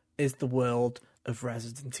up is the world of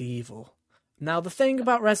Resident Evil. Now, the thing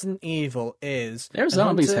about Resident Evil is... Their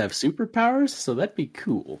zombies have superpowers, so that'd be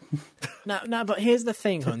cool. No, but here's the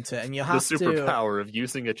thing, Hunter, and you have the superpower of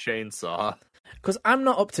using a chainsaw. Because I'm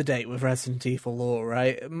not up to date with Resident Evil lore,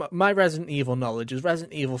 right? My Resident Evil knowledge is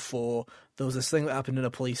Resident Evil 4. There was this thing that happened in a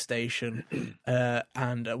police station,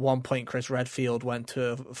 and at one point Chris Redfield went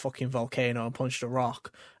to a fucking volcano and punched a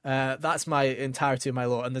rock. That's my entirety of my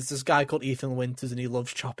lore. And there's this guy called Ethan Winters, and he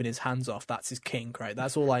loves chopping his hands off. That's his kink, right?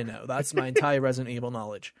 That's all I know. That's my entire Resident Evil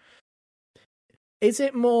knowledge. Is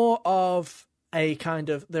it more of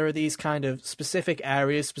there are these kind of specific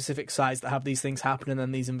areas, specific sites that have these things happen, and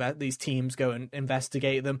then these teams go and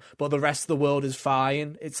investigate them, but the rest of the world is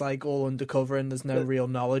fine. It's like all undercover and there's no real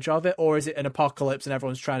knowledge of it, or is it an apocalypse and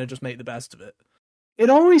everyone's trying to just make the best of it? It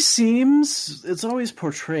always seems, it's always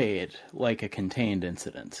portrayed like a contained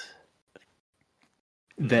incident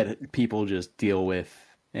that people just deal with,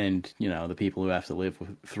 and, you know, the people who have to live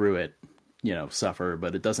through it, you know, suffer,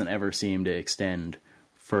 but it doesn't ever seem to extend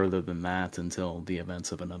further than that until the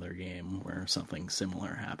events of another game where something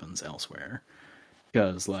similar happens elsewhere.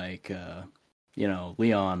 Because, like, you know,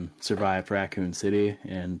 Leon survived Raccoon City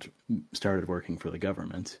and started working for the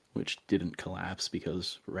government, which didn't collapse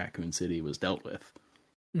because Raccoon City was dealt with.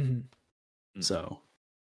 Mm-hmm. So,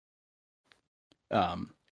 for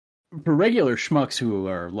regular schmucks who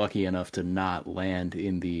are lucky enough to not land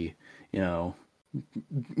in the, you know,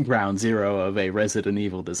 ground zero of a Resident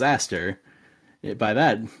Evil disaster, by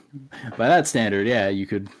that standard, yeah, you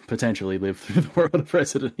could potentially live through the world of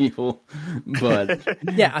Resident Evil. But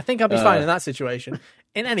yeah, I think I'd be fine in that situation.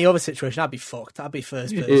 In any other situation, I'd be fucked. I'd be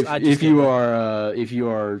first person. If you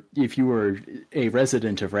were a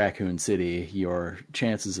resident of Raccoon City, your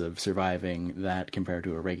chances of surviving that compared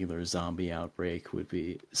to a regular zombie outbreak would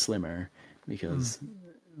be slimmer because,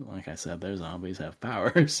 like I said, their zombies have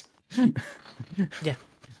powers. Yeah,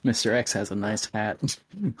 Mr. X has a nice hat.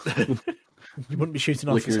 You wouldn't be shooting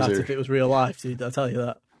off his hat if it was real life, dude. I'll tell you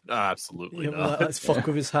that. Absolutely you know, not. Let's fuck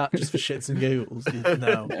with his hat just for shits and giggles.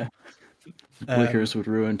 No. Yeah. Liquors would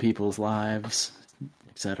ruin people's lives,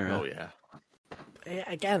 etc. Oh, yeah.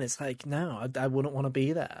 Again, it's like, no, I wouldn't want to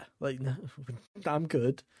be there. Like, no, I'm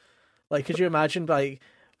good. Like, could you imagine, like,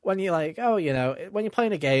 when you're like, oh, you know, when you're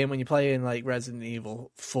playing a game, when you're playing, like, Resident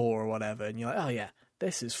Evil 4 or whatever, and you're like, oh, yeah,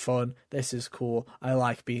 this is fun, this is cool, I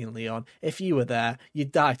like being Leon. If you were there,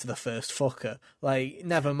 you'd die to the first fucker. Like,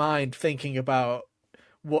 never mind thinking about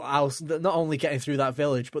what else, not only getting through that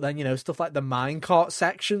village, but then, you know, stuff like the minecart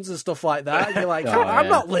sections and stuff like that. And you're like, I'm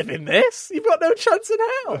not living this. You've got no chance in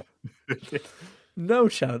hell. No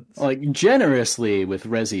chance. Like, generously, with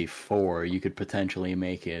Resi 4, you could potentially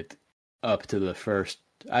make it up to the first,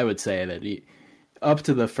 I would say that up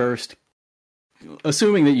to the first,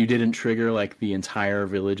 assuming that you didn't trigger, like, the entire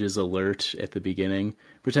village's alert at the beginning,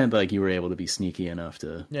 pretend like you were able to be sneaky enough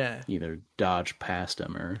to either dodge past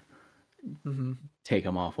them or take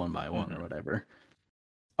them off one by one or whatever.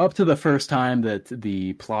 Up to the first time that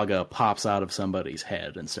the Plaga pops out of somebody's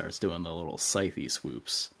head and starts doing the little scythe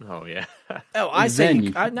swoops. Oh, yeah. Oh, I say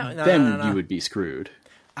then you would be screwed.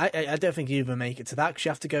 I don't think you even make it to that, because you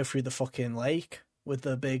have to go through the fucking lake with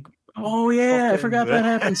the big... Oh, yeah, I forgot that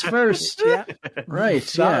happens first. Yeah.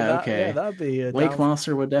 Right, okay. Yeah, that'd be Lake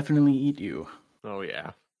monster would definitely eat you. Oh,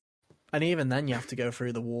 yeah. And even then, you have to go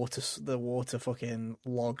through the water fucking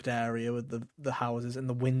logged area with the houses and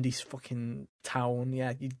the windy fucking town.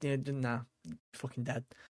 Yeah, you're fucking dead.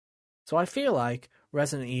 So I feel like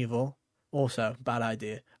Resident Evil, also bad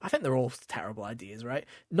idea. I think they're all terrible ideas, right?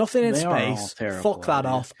 Nothing in space. Fuck that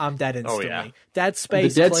off. I'm dead instantly. Oh, yeah. Dead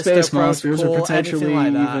Space. The Dead Space monsters are potentially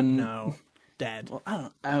like that. even No, dead. Well, I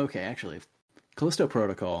don't. Okay, actually, Callisto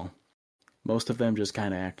Protocol. Most of them just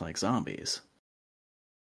kind of act like zombies.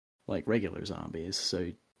 Like regular zombies.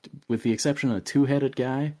 So, with the exception of a two-headed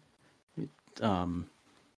guy,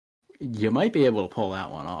 you might be able to pull that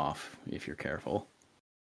one off if you're careful.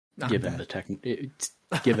 Given the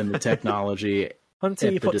technology.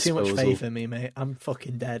 Until you put too much faith in me, mate, I'm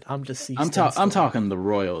fucking dead. I'm just I'm talking the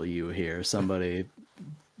royal you here. Somebody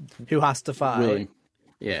who has to fight. Really,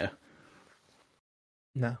 yeah.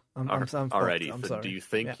 No, I'm alrighty. I'm sorry. Do you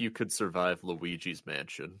think you could survive Luigi's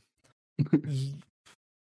Mansion?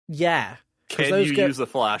 Yeah. Can you use a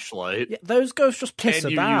flashlight? Yeah, those ghosts just piss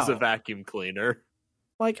about. Can you use a vacuum cleaner?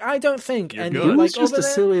 Like, I don't think any. Like, just a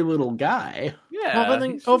silly little guy. Yeah.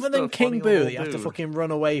 Other than King Boo that you have to fucking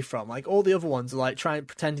run away from. Like, all the other ones are like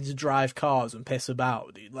pretending to drive cars and piss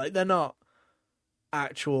about, dude. Like, they're not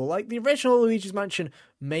actual. Like, the original Luigi's Mansion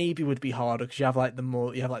maybe would be harder because you have like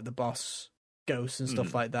the boss ghosts and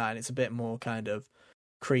stuff like that, and it's a bit more kind of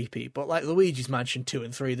creepy. But like Luigi's Mansion 2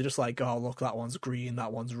 and 3, they're just like, oh look, that one's green,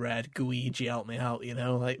 that one's red, Luigi, help me out, you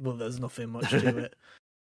know? Like, well, there's nothing much to it.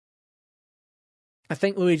 I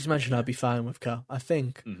think Luigi's Mansion I'd be fine with, Carl. I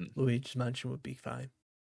think Luigi's Mansion would be fine.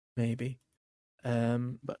 Maybe.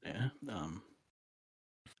 But yeah,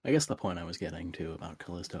 I guess the point I was getting to about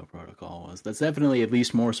Callisto Protocol was that's definitely at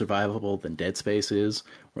least more survivable than Dead Space is,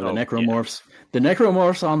 where the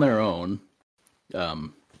necromorphs on their own,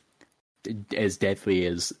 as deadly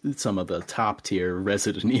as some of the top tier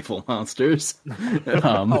Resident Evil monsters. And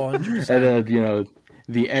then,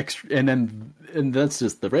 the extra, and that's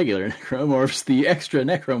just the regular necromorphs. The extra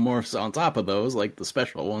necromorphs on top of those, like the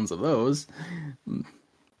special ones of those.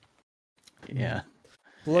 Yeah,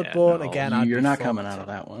 Bloodborne again. You're not coming out of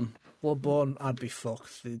that one. Bloodborne, I'd be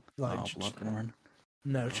fucked. Bloodborne.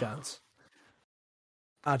 No chance.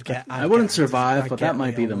 I wouldn't survive, but that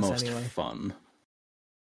might be the most fun.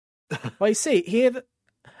 Well, you see, here,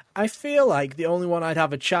 I feel like the only one I'd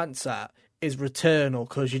have a chance at is Returnal,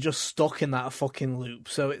 because you're just stuck in that fucking loop.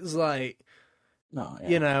 So it's like,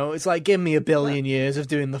 you know, it's like, give me 1 billion years of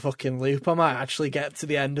doing the fucking loop. I might actually get to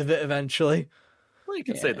the end of it eventually. Well, you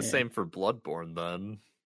can say the same for Bloodborne, then.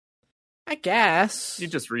 I guess. You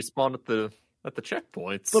just respawn at the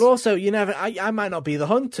checkpoints. But also, you never. I might not be the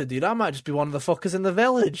hunter, dude. I might just be one of the fuckers in the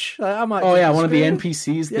village. I might. Oh yeah, one of the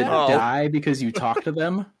NPCs that die because you talk to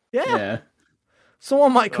them. Yeah.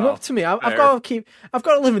 Someone might come up to me. I've got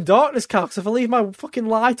to live in darkness, Calx. If I leave my fucking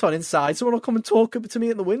light on inside, someone will come and talk up to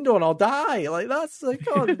me at the window, and I'll die. Like that's like,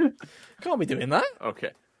 can't be doing that.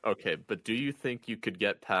 Okay, but do you think you could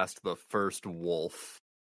get past the first wolf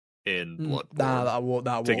in Bloodborne? Nah, that wolf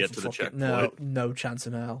to get to the checkpoint. No chance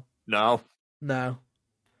in hell. No.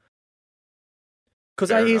 Because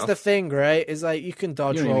here's the thing, right? Is like you can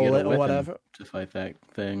dodge roll it or whatever to fight that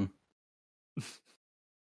thing.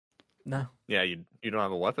 No. Yeah, you don't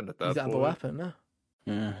have a weapon at that point. You don't have a weapon, no.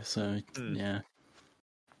 Yeah, so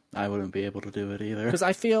I wouldn't be able to do it either. Because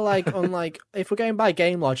I feel like, unlike if we're going by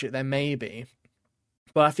game logic, then maybe.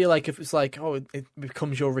 But I feel like if it's like, it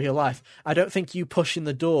becomes your real life, I don't think you pushing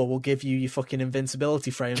the door will give you your fucking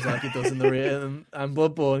invincibility frames like it does in the real and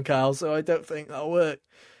Bloodborne, Kyle. So I don't think that'll work.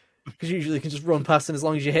 Because usually you can just run past, and as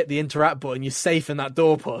long as you hit the interact button, you're safe in that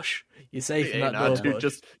door push. You're safe in that door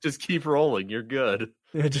push. Just keep rolling. You're good.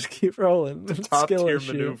 Yeah, just keep rolling. Top tier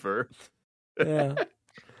maneuver. Yeah.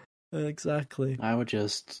 Exactly. I would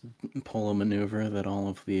just pull a maneuver that all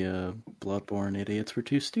of the Bloodborne idiots were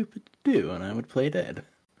too stupid to do, and I would play dead.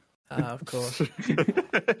 Of course.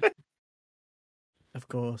 Of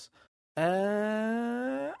course.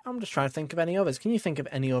 I'm just trying to think of any others. Can you think of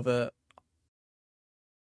any other?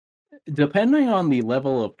 Depending on the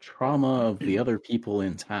level of trauma of the other people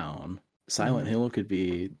in town, Silent Hill could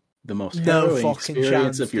be the most harrowing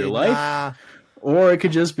experience of your life, or it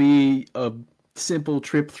could just be a simple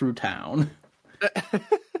trip through town.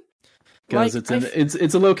 Because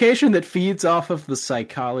it's a location that feeds off of the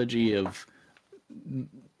psychology of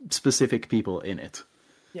specific people in it.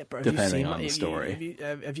 Yeah, bro. Depending on the story.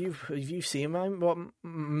 Have you seen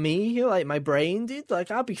me? Like my brain, dude? Like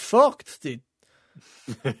I'd be fucked, dude.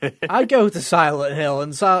 I'd go to Silent Hill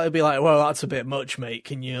and Silent would be like, well, that's a bit much, mate.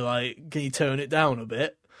 Can you tone it down a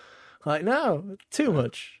bit? Like, no, too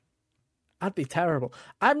much. I'd be terrible.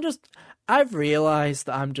 I've realised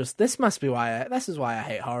that this is why I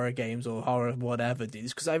hate horror games or horror whatever, dude.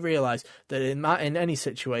 Because I realised that in any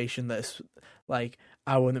situation that's like,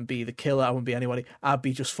 I wouldn't be the killer, I wouldn't be anybody, I'd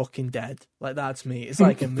be just fucking dead. Like, that's me. It's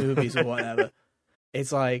like in movies or whatever.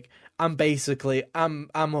 It's like, I'm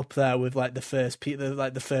up there with like the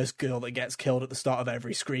first girl that gets killed at the start of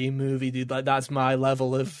every Scream movie, dude. Like, that's my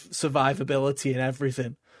level of survivability and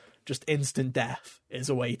everything. Just instant death is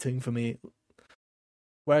awaiting for me.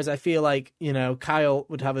 Whereas I feel like, Kyle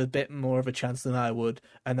would have a bit more of a chance than I would,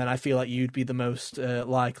 and then I feel like you'd be the most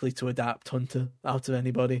likely to adapt Hunter out of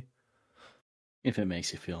anybody. If it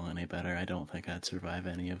makes you feel any better, I don't think I'd survive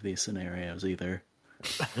any of these scenarios either.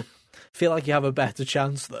 Feel like you have a better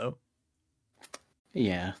chance, though.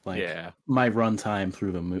 Yeah, my runtime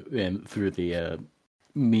through the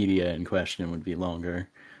media in question would be longer,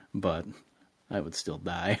 but I would still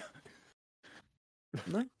die.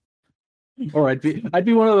 No. Or I'd be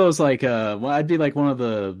one of those I'd be like one of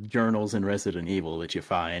the journals in Resident Evil that you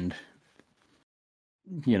find,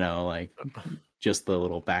 just the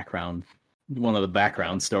little background, one of the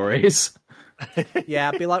background stories. Yeah,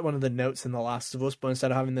 it'd be like one of the notes in The Last of Us, but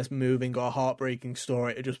instead of having this moving or heartbreaking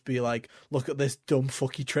story, it'd just be like, look at this dumb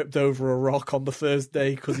fuck, he tripped over a rock on the first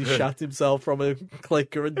day because he shat himself from a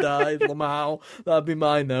clicker and died. Lamau. That'd be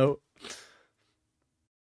my note.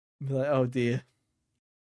 I'd be like, oh dear.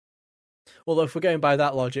 Although if we're going by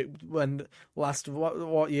that logic, when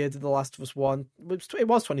what year did The Last of Us 1? It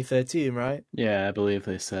was 2013, right? Yeah, I believe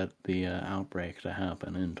they set the outbreak to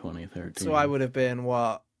happen in 2013. So I would have been,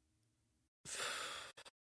 what?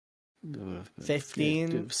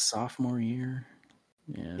 15? Sophomore year?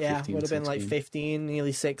 Yeah, 15, would have been 16. 15,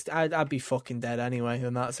 nearly 16. I'd be fucking dead anyway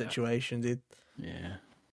in that situation, dude. Yeah.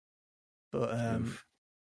 But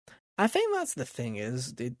I think that's the thing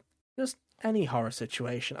is, dude, just any horror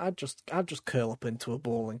situation, I'd just curl up into a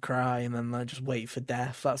ball and cry, and then I'd just wait for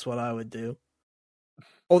death. That's what I would do.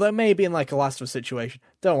 Although maybe in like a Last of Us situation,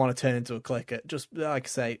 don't want to turn into a clicker. Just like I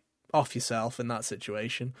say, off yourself in that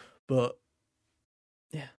situation. But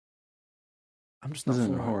yeah, I'm just not This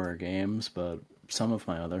for isn't it. horror games, but some of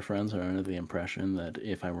my other friends are under the impression that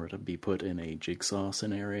if I were to be put in a Jigsaw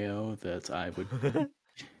scenario, that I would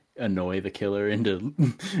annoy the killer into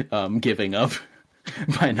giving up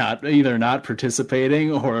by either not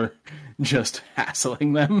participating or just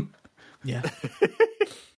hassling them. Yeah.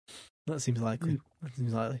 That seems likely.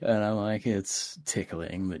 And I'm like, it's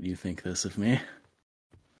tickling that you think this of me.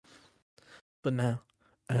 But now,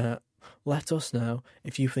 let us know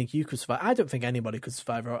if you think you could survive. I don't think anybody could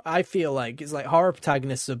survive. I feel like it's like horror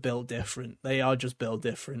protagonists are built different. They are just built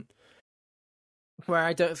different. Where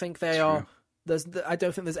I don't think they are. I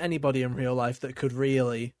don't think there's anybody in real life that could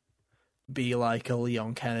really be like a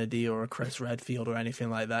Leon Kennedy or a Chris Redfield or anything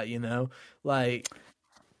like that. You know, like.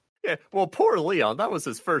 Yeah, well, poor Leon. That was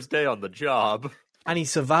his first day on the job. And he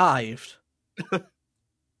survived.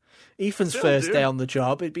 Ethan's first day on the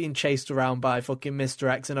job, it being chased around by fucking Mr.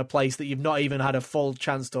 X in a place that you've not even had a full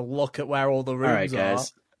chance to look at where all the rooms are. All right,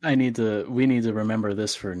 guys. We need to remember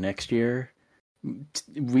this for next year.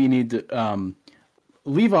 We need to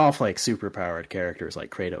leave off like superpowered characters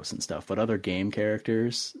like Kratos and stuff, but other game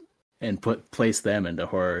characters and place them into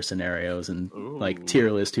horror scenarios and like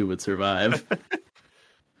tier list who would survive.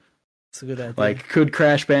 It's a good idea. Like, could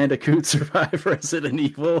Crash Bandicoot survive Resident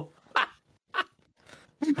Evil?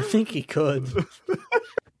 I think he could.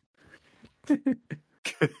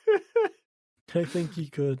 I think he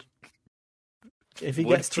could. If he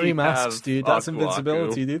gets 3 masks, dude, that's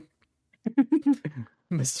invincibility, dude.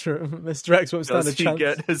 Mr. X won't stand a chance. Does he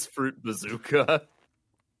get his fruit bazooka?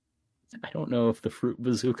 I don't know if the fruit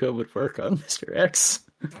bazooka would work on Mr. X.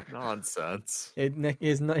 Nonsense. It'd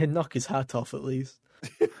knock his hat off at least.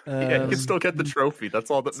 Yeah, he can still get the trophy. That's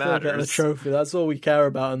all that matters. Get the trophy. That's all we care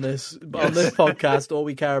about on this podcast. All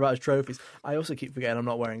we care about is trophies. I also keep forgetting I'm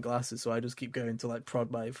not wearing glasses, so I just keep going to like prod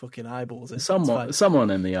my fucking eyeballs. Someone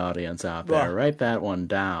in the audience out there, write that one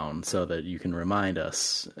down so that you can remind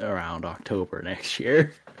us around October next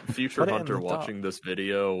year. Future Hunter watching this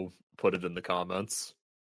video, put it in the comments.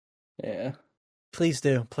 Yeah, please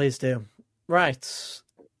do. Right.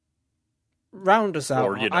 Round us out.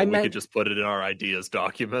 Or, we could just put it in our ideas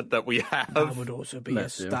document that we have. That would also be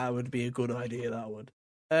that would be a good idea, that would.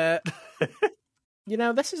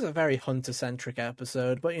 This is a very Hunter-centric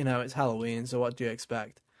episode, but, it's Halloween, so what do you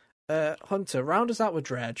expect? Hunter, round us out with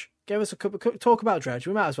Dredge. Give us talk about Dredge.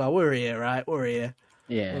 We might as well. We're here, right? We're here.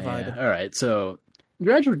 Yeah. All right, so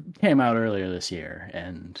Dredge came out earlier this year,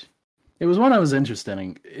 and it was one I was interested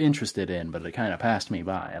in, but it kind of passed me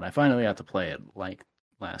by, and I finally got to play it, like,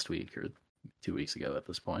 last week or 2 weeks ago at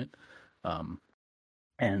this point.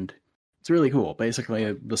 And it's really cool.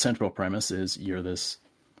 Basically, the central premise is you're this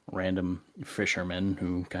random fisherman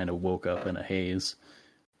who kind of woke up in a haze,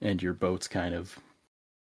 and your boat's kind of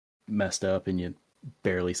messed up, and you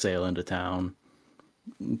barely sail into town.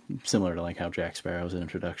 Similar to like how Jack Sparrow's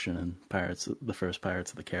introduction in the first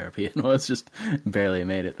Pirates of the Caribbean was, just barely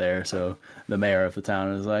made it there. So the mayor of the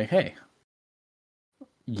town is like, hey,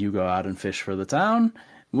 you go out and fish for the town,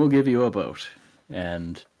 we'll give you a boat.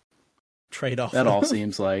 And trade offer. That all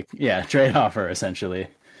seems like, trade offer, essentially.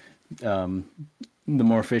 The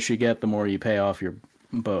more fish you get, the more you pay off your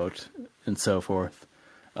boat, and so forth.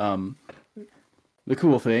 The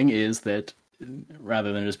cool thing is that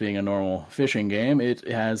rather than just being a normal fishing game, it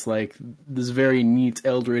has like this very neat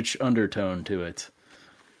eldritch undertone to it.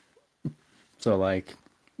 So like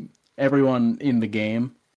everyone in the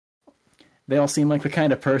game, they all seem like the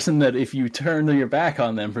kind of person that if you turn your back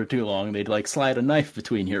on them for too long, they'd like slide a knife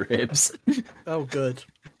between your ribs. Oh, good.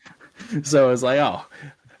 So it's like,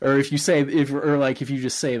 or if you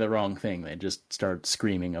just say the wrong thing, they just start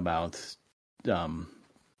screaming about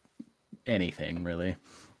anything really.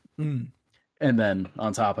 And then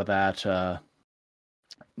on top of that,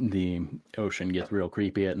 the ocean gets real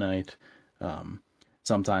creepy at night.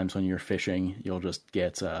 Sometimes when you're fishing, you'll just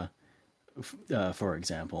get, for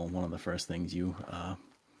example, one of the first things you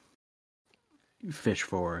fish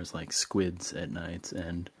for is like squids at night,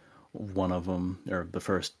 and one of them, or the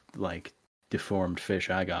first like deformed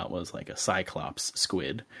fish I got was like a cyclops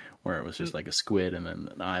squid, where it was just like a squid and then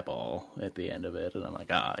an eyeball at the end of it, and I'm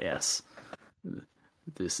like, yes,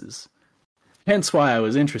 this is. Hence why I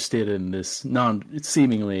was interested in this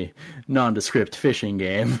seemingly nondescript fishing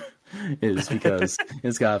game, is because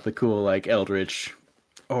it's got the cool like eldritch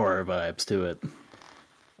horror vibes to it.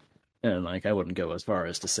 And like I wouldn't go as far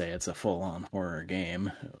as to say it's a full-on horror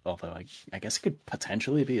game, although I guess it could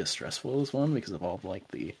potentially be as stressful as one because of all like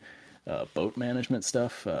the boat management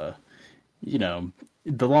stuff. you know,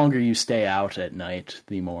 the longer you stay out at night,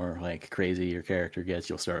 the more like crazy your character gets.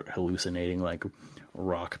 You'll start hallucinating like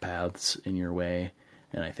rock paths in your way,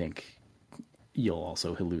 and I think you'll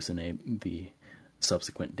also hallucinate the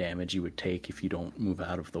subsequent damage you would take if you don't move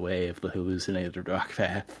out of the way of the hallucinated rock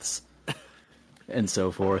paths and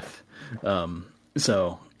so forth.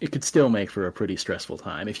 So it could still make for a pretty stressful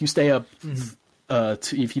time if you stay up.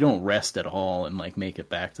 If you don't rest at all and like make it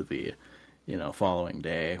back to the following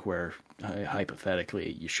day, where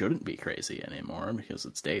hypothetically you shouldn't be crazy anymore because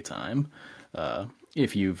it's daytime.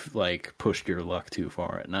 If you've like pushed your luck too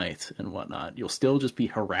far at night and whatnot, you'll still just be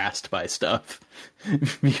harassed by stuff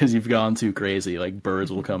because you've gone too crazy. Like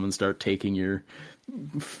birds will come and start taking your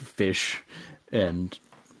fish and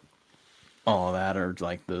all of that, or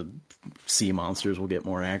like the sea monsters will get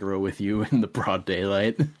more aggro with you in the broad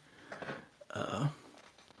daylight.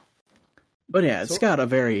 But yeah, it's got a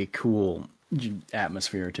very cool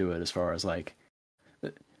atmosphere to it as far as like,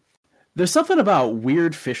 there's something about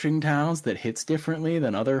weird fishing towns that hits differently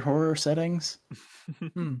than other horror settings.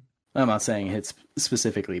 I'm not saying it hits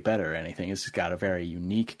specifically better or anything. It's just got a very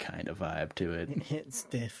unique kind of vibe to it. It hits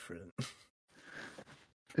different.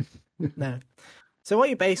 No. So what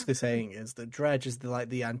you're basically saying is that Dredge is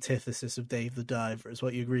the antithesis of Dave the Diver, is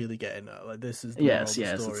what you're really getting at. Like, this is the yes.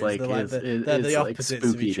 stories. It's like they're the opposites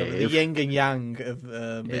like of each other, the yin and yang of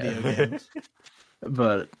video games.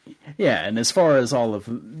 But yeah, and as far as all of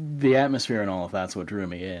the atmosphere and all of that's what drew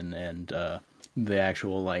me in, and the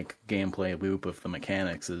actual like gameplay loop of the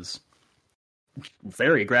mechanics is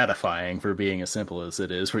very gratifying for being as simple as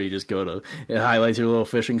it is, where you just go to, it highlights your little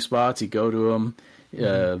fishing spots, you go to them,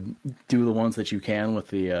 do the ones that you can with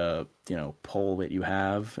the pole that you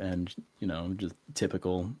have, and just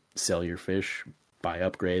typical sell your fish, buy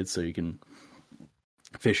upgrades so you can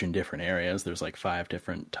fish in different areas. There's like 5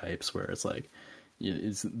 different types, where it's like,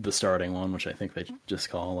 it's the starting one, which I think they just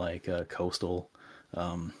call like coastal.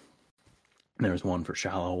 There's one for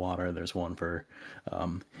shallow water. There's one for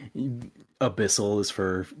abyssal, is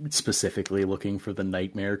for specifically looking for the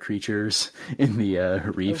nightmare creatures in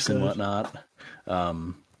the reefs and whatnot.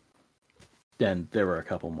 And there were a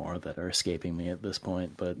couple more that are escaping me at this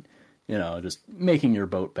point, but just making your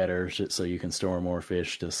boat better so you can store more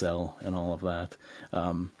fish to sell and all of that.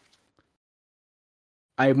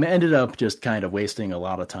 I ended up just kind of wasting a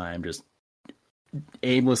lot of time just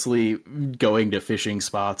aimlessly going to fishing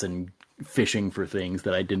spots and fishing for things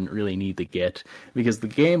that I didn't really need to get, because the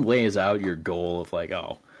game lays out your goal of like,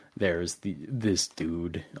 oh, there's this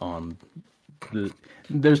dude on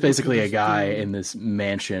there's basically a guy in this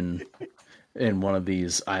mansion in one of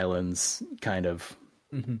these islands kind of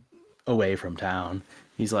away from town.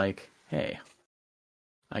 He's like, hey,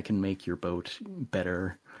 I can make your boat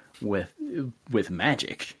better with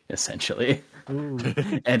magic, essentially.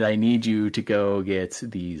 And I need you to go get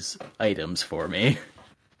these items for me.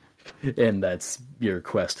 And that's your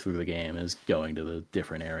quest through the game, is going to the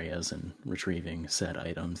different areas and retrieving said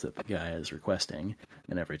items that the guy is requesting.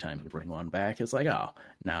 And every time you bring one back, it's like, oh,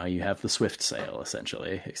 now you have the Swift Sail,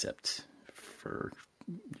 essentially, except for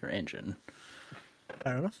your engine.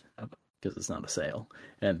 Fair enough. Because it's not a sail.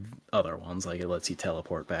 And other ones, like it lets you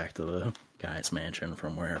teleport back to the guy's mansion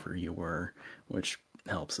from wherever you were, which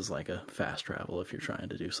helps as like a fast travel if you're trying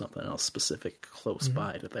to do something else specific close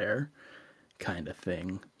by to there, kind of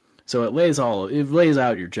thing. So it lays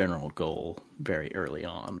out your general goal very early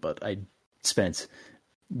on, but I spent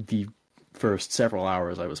the first several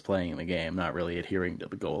hours I was playing the game not really adhering to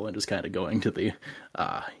the goal and just kind of going to the,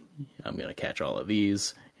 I'm going to catch all of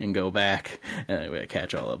these and go back, and I'm going to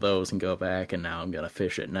catch all of those and go back, and now I'm going to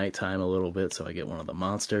fish at nighttime a little bit so I get one of the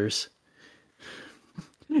monsters.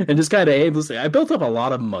 And just kind of aimlessly, I built up a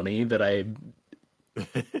lot of money that I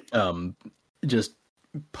just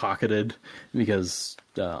pocketed, because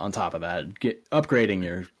on top of that, upgrading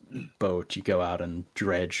your boat, you go out and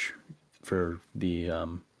dredge for the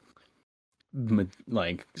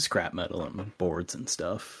like scrap metal and boards and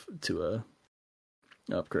stuff to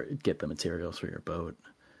upgrade, get the materials for your boat.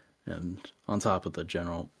 And on top of the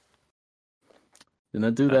general, and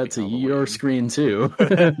then do that to your screen too.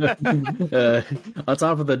 On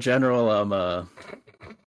top of the general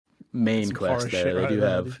main quest there, they do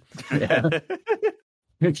have. Yeah.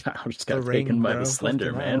 I just got taken by the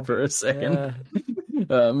Slender Man for a second.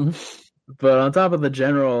 Yeah. But on top of the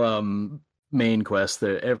general main quest,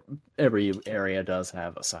 every area does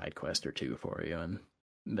have a side quest or two for you, and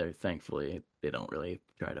thankfully they don't really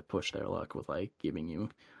try to push their luck with like giving you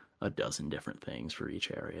a dozen different things for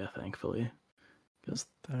each area, thankfully, because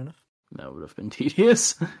fair enough, that would have been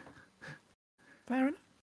tedious. Fair enough.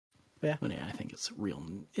 Yeah. But yeah, I think it's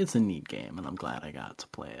a neat game, and I'm glad I got to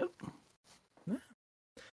play it.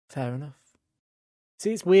 Fair enough.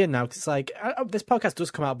 See, it's weird now because it's like this podcast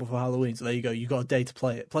does come out before Halloween, so there you go. You got a day to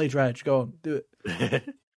play it. Play Dredge. Go on, do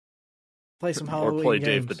it. Play some Halloween or play games.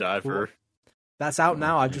 Dave the Diver. That's out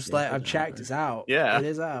now. I've checked. It's out. Yeah, it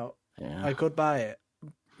is out. Yeah. I could buy it.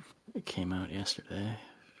 It came out yesterday.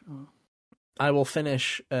 I will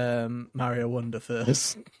finish Mario Wonder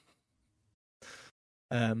first.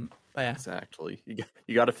 Yeah. Exactly.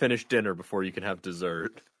 You got to finish dinner before you can have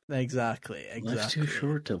dessert. Exactly. Life's too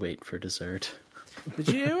short to wait for dessert. Did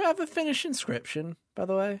you ever finish Inscription, by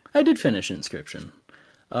the way? I did finish Inscription.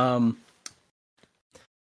 The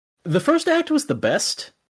first act was the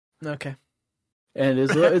best. Okay. And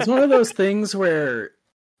it's one of those things where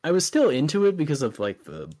I was still into it because of like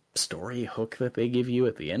the story hook that they give you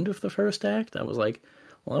at the end of the first act. I was like,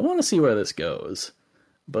 well, I want to see where this goes.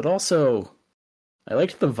 But also, I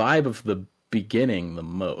liked the vibe of the beginning the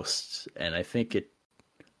most. And I think it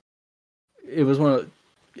was one of...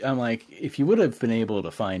 I'm like, if you would have been able to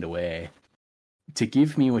find a way to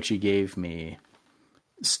give me what you gave me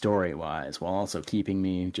story-wise while also keeping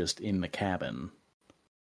me just in the cabin,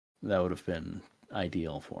 that would have been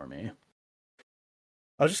ideal for me.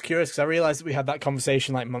 I was just curious because I realized that we had that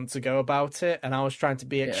conversation like months ago about it, and I was trying to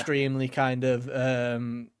be extremely kind of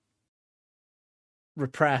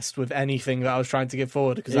repressed with anything that I was trying to give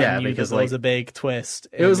forward because I knew that there was a big twist.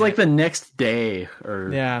 It was like the next day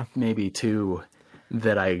or maybe two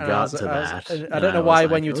that I got to that. I don't know why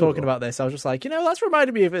when you were talking about this, I was just like, that's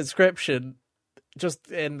reminded me of Inscription. Just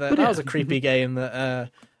in that was a creepy game that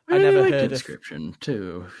I never heard of. Inscription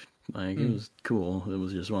too. Like it was cool. It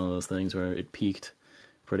was just one of those things where it peaked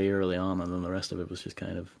pretty early on, and then the rest of it was just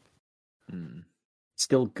kind of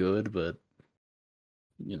still good, but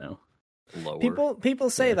lower. People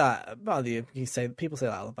say that about people say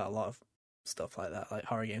that about a lot of stuff like that, like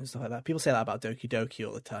horror games and stuff like that. People say that about Doki Doki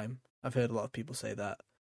all the time. I've heard a lot of people say that,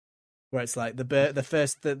 where it's like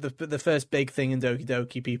the first big thing in Doki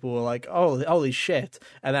Doki, people were like, "Oh, holy shit!"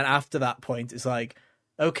 And then after that point, it's like,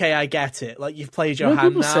 "Okay, I get it. Like you've played your hand now."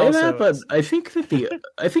 People say that, but I think that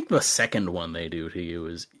the second one they do to you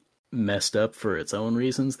is messed up for its own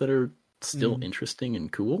reasons that are still interesting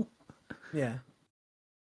and cool. Yeah,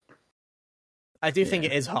 I do think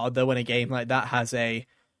it is hard though when a game like that has a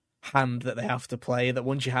hand that they have to play. That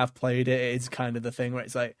once you have played it, it's kind of the thing where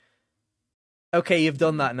it's like, okay, you've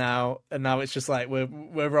done that now, and now it's just like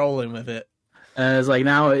we're rolling with it. It's like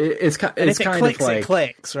now it's kind of like it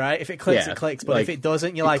clicks, right? If it clicks, it clicks. But like, if it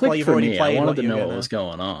doesn't, you're like, well, you've already played. I wanted to know what was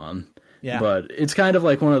going on. Yeah, but it's kind of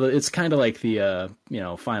like it's kind of like the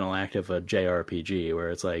final act of a JRPG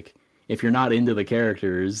where it's like, if you're not into the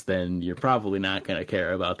characters, then you're probably not going to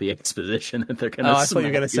care about the exposition that they're going to. Oh, I thought you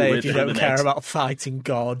were going to say if you don't care about fighting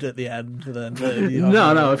God at the end, then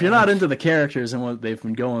no. If you're not into the characters and what they've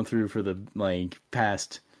been going through for the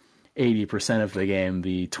past 80% of the game,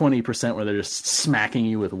 the 20% where they're just smacking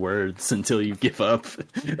you with words until you give up,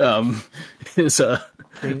 is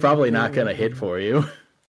probably not going to hit for you.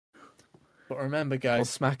 But remember, guys,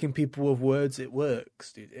 smacking people with words, it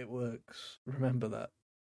works, dude. It works. Remember that.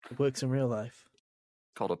 It works in real life.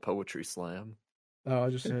 Called a poetry slam. Oh,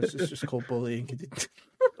 it's just called bullying.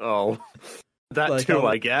 Oh, that like too,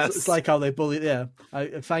 I guess. It's like how they bully. Yeah,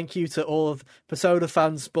 thank you to all of Persona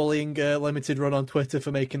fans bullying Limited Run on Twitter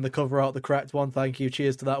for making the cover art the correct one. Thank you.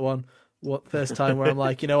 Cheers to that one. First time where I'm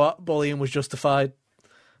like, you know what, bullying was justified.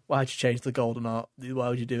 Why'd you change the golden art? Why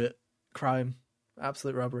would you do it? Crime,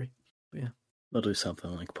 absolute robbery. But yeah, they'll do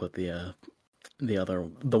something like put the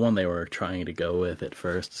one they were trying to go with at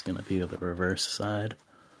first is going to be the reverse side.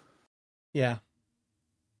 Yeah.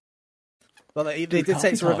 Well, they did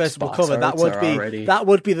say it's a reversible cover. That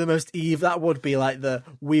would be the most That would be like the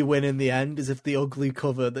we win in the end. Is if the ugly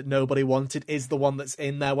cover that nobody wanted is the one that's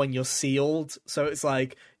in there when you're sealed. So it's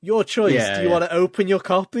like your choice. Do you want to open your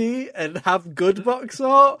copy and have good box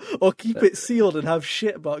art, or keep it sealed and have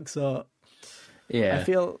shit box art? Yeah, I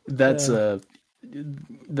feel that's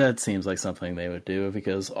that seems like something they would do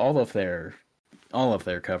because all of their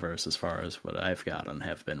covers, as far as what I've gotten,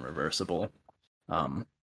 have been reversible. I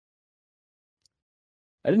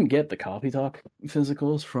didn't get the Coffee Talk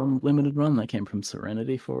physicals from Limited Run. That came from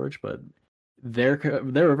Serenity Forge, but their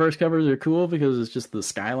reverse covers are cool because it's just the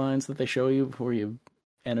skylines that they show you before you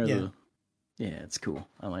enter the... Yeah, it's cool.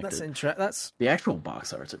 I like it. That's the actual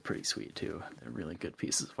box arts are pretty sweet, too. They're really good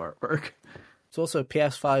pieces of artwork. It's also a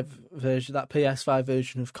PS5 version. That PS5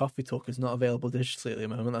 version of Coffee Talk is not available digitally at the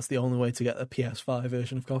moment. That's the only way to get the PS5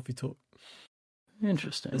 version of Coffee Talk.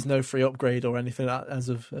 Interesting. There's no free upgrade or anything as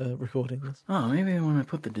of recording this. Oh, maybe when I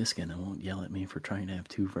put the disc in, it won't yell at me for trying to have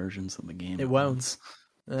two versions of the game. It won't.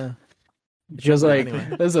 Yeah. Because like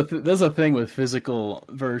Anyway. there's a thing with physical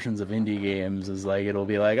versions of indie games is like it'll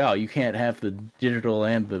be like, oh, you can't have the digital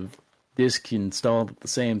and the disc installed at the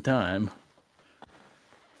same time.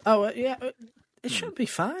 Oh yeah, it should be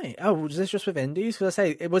fine. Oh, was this just with indies? Because I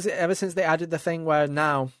say it was ever since they added the thing where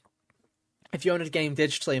now, if you own a game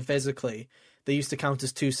digitally and physically, they used to count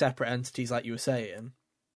as two separate entities, like you were saying.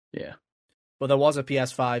 Yeah. But there was a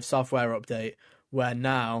PS5 software update where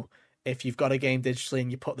now, if you've got a game digitally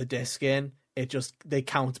and you put the disc in, they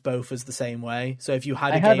count both as the same way. So if you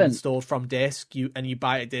had a game installed from disc, you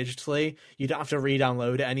buy it digitally, you don't have to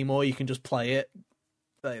re-download it anymore. You can just play it.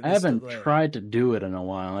 I haven't tried to do it in a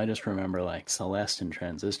while. I just remember like Celeste and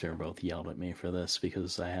Transistor both yelled at me for this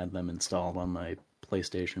because I had them installed on my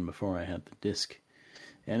PlayStation before I had the disc.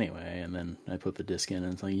 Anyway, and then I put the disc in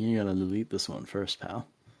and it's like, you gotta delete this one first, pal.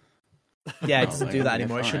 Yeah, it doesn't do that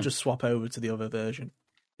anymore. It should just swap over to the other version.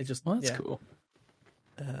 It just that's cool.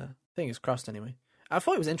 Fingers crossed anyway. I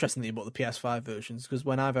thought it was interesting that you bought the PS5 versions because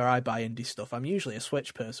whenever I buy indie stuff, I'm usually a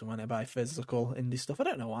Switch person when I buy physical indie stuff. I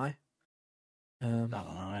don't know why. I don't know.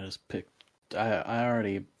 I just picked. I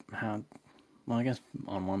already had. Well, I guess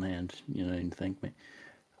on one hand, you know, you'd think me.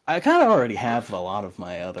 I kind of already have a lot of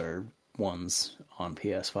my other ones on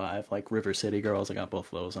PS5, like River City Girls. I got both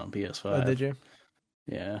of those on PS5. Oh, did you?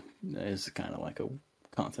 Yeah, it's kind of like a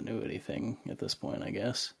continuity thing at this point, I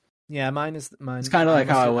guess. Yeah, mine is mine. It's kind of like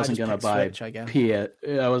how I wasn't gonna buy Switch,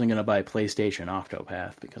 I wasn't gonna buy PlayStation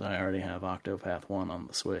Octopath because I already have Octopath 1 on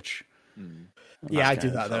the Switch. Yeah, I do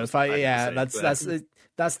that though.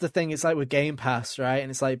 That's the thing. It's like with Game Pass, right? And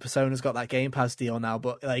it's like Persona's got that Game Pass deal now,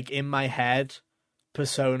 but like in my head,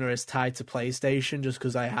 Persona is tied to PlayStation just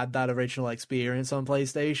because I had that original experience on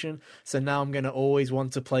PlayStation. So now I'm gonna always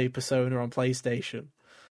want to play Persona on PlayStation.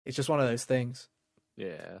 It's just one of those things.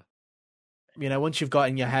 Yeah. You know, once you've got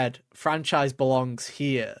in your head, franchise belongs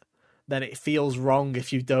here, then it feels wrong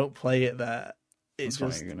if you don't play it there. That's why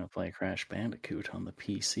you're gonna play Crash Bandicoot on the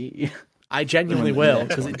PC. I genuinely will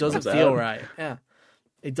because it doesn't feel right. Yeah,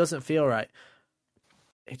 it doesn't feel right.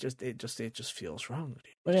 It just feels wrong.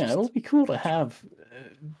 But yeah, it'll be cool to have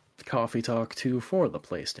Coffee Talk 2 for the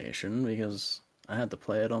PlayStation because I had to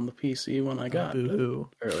play it on the PC when I got it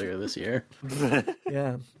earlier this year.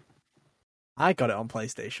 Yeah, I got it on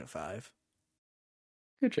PlayStation 5.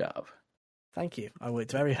 Good job. Thank you. I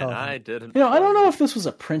worked very hard. And I didn't. You know, I don't know if this was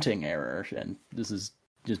a printing error, and this is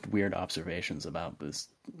just weird observations about this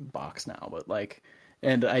box now, but like,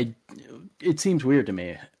 it seems weird to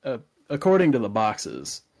me. According to the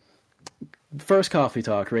boxes, first Coffee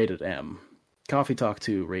Talk rated M, Coffee Talk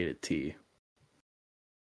 2 rated T.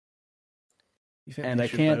 And I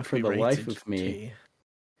can't for the life of me.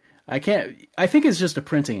 I can't. I think it's just a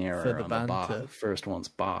printing error on the first one's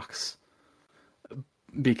box.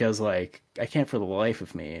 Because, like, I can't for the life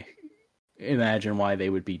of me imagine why they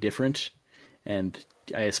would be different. And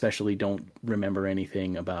I especially don't remember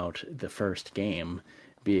anything about the first game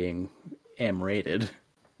being M-rated.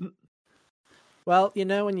 Well, you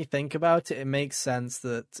know, when you think about it, it makes sense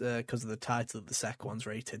that because of the title, the second one's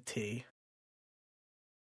rated T.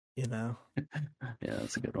 You know? Yeah,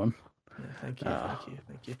 that's a good one. Yeah,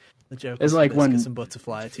 thank you. The joke is like when and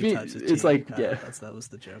butterfly are two types of tea. It's like that was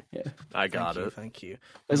the joke. Yeah, I got it. Thank you.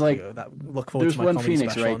 It's like look forward there's to my one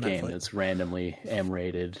Phoenix Wright on game that's randomly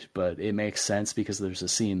M-rated, but it makes sense because there's a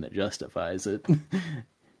scene that justifies it.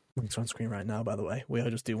 It's on screen right now, by the way. We'll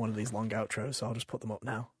just do one of these long outros, so I'll just put them up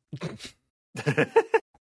now.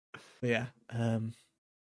 Yeah.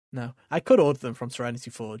 No, I could order them from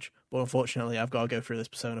Serenity Forge, but unfortunately, I've got to go through this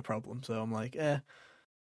Persona problem. So I'm like,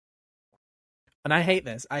 And I hate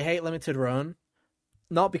this. I hate limited run,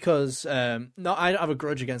 not because I don't have a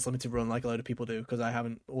grudge against limited run like a load of people do because I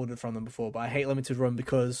haven't ordered from them before. But I hate limited run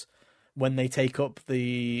because when they take up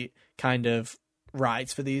the kind of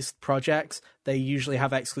rights for these projects, they usually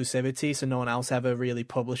have exclusivity, so no one else ever really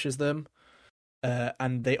publishes them.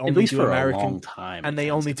 And they only do American time, and they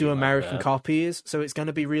only do American copies. So it's going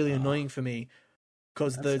to be really annoying for me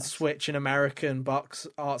because the Switch and American box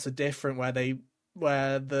arts are different, where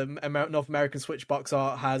the North American Switch box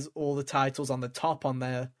art has all the titles on the top on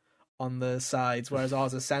the sides, whereas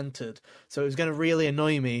ours are centered. So it's going to really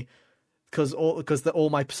annoy me because all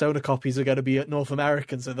my Persona copies are going to be North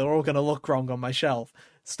American, so they're all going to look wrong on my shelf.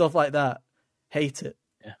 Stuff like that. Hate it.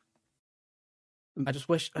 Yeah. I just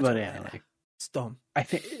wish. It's dumb. I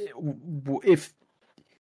think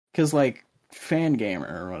because like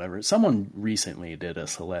Fangamer or whatever, someone recently did a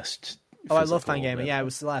Celeste. Oh, I love Fangamer. Yeah, it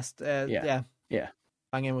was Celeste. Yeah.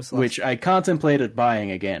 Fangamer was Celeste. Which I contemplated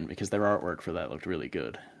buying again because their artwork for that looked really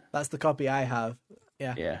good. That's the copy I have.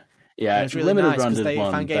 Yeah. Yeah. Yeah, And it's really Limited nice Run because did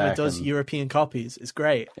one Fangamer back does in- European copies. It's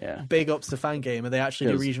great. Yeah. Big ups to Fangamer. They actually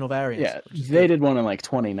do Because- regional variants. Yeah, which is they good. did one in like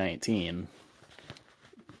 2019,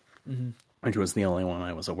 Mm-hmm. which was the only one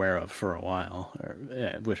I was aware of for a while,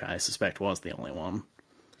 which I suspect was the only one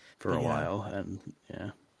for a Yeah. while. And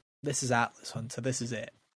yeah, This is Atlas Hunter. This is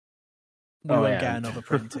it. We Oh, won't yeah. get another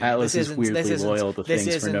printing. Atlas This is isn't- weirdly this isn't- loyal to this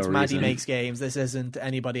things for no isn't Maddie reason. Makes Games. This isn't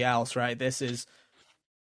anybody else, right? This is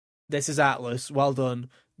Atlas. Well done.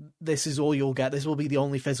 This is all you'll get. This will be the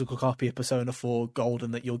only physical copy of Persona 4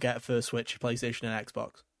 Golden that you'll get for Switch, PlayStation, and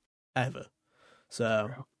Xbox. Ever.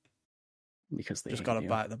 So, Because they just hate gotta you.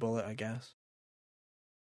 bite the bullet, I guess.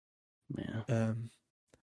 Yeah.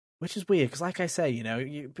 Which is weird, because like I say,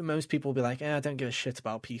 most people will be like, I don't give a shit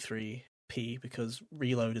about P3P because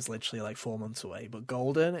Reload is literally like 4 months away. But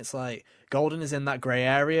Golden, it's like, Golden is in that grey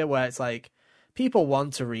area where it's like, people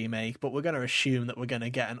want to remake, but we're going to assume that we're going to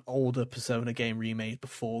get an older Persona game remade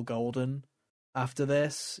before Golden after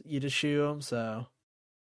this, you'd assume, so...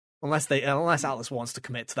 Unless Atlas wants to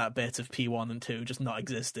commit to that bit of P1 and 2 just not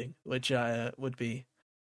existing, which would be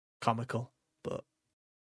comical, but...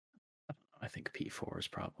 I think P4 is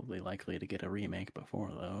probably likely to get a remake before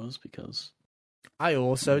those because I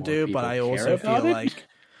also more do, but people I care also about feel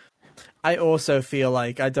it.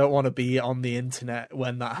 like I don't want to be on the internet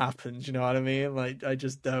when that happens. You know what I mean? Like, I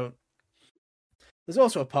just don't. There's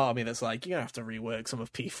also a part of me that's like, you're gonna have to rework some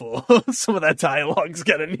of P4. Some of their dialogue's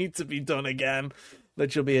gonna need to be done again,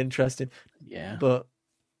 which will be interesting. Yeah. But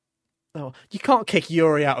you can't kick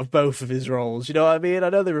Yuri out of both of his roles. You know what I mean? I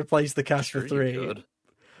know they replaced the cast Sure for you 3, could.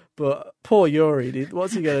 but poor Yuri, dude.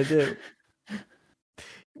 What's he gonna do?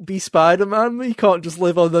 Be Spider-Man? He can't just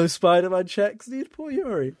live on those Spider-Man checks, dude. Poor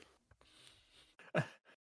Yuri.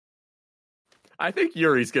 I think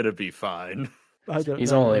Yuri's gonna be fine. I don't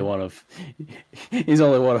He's know. only one of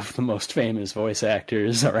the most famous voice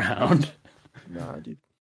actors around. Nah, dude.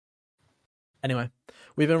 Anyway,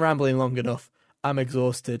 we've been rambling long enough. I'm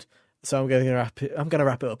exhausted, so I'm going to wrap it. I'm going to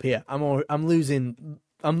wrap it up here. I'm losing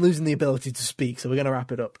the ability to speak, so we're going to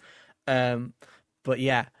wrap it up. But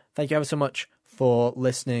yeah, thank you ever so much for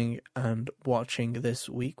listening and watching this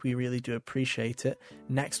week. We really do appreciate it.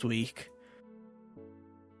 Next week,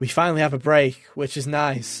 we finally have a break, which is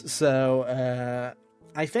nice. So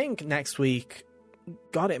I think next week,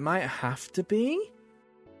 God, it might have to be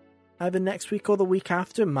either next week or the week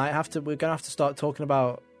after. We're gonna have to start talking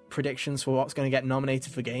about predictions for what's going to get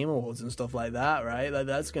nominated for Game Awards and stuff like that, right? Like,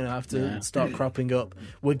 that's going to have to start cropping up.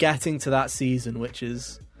 We're getting to that season, which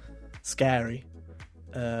is scary.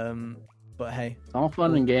 But hey, It's all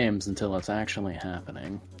fun and games until it's actually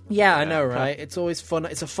happening. yeah, I know, right? It's always fun.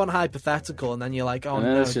 It's a fun hypothetical, and then you're like, oh And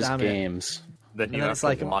then no, it's just damn it. games. Then And you then have it's to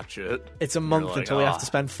like watch it. It's a month like, until we have to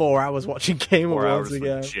spend 4 hours watching Game 4 Awards hours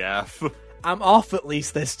again. for Jeff. I'm off at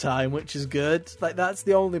least this time, which is good. Like, that's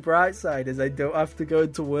the only bright side, is I don't have to go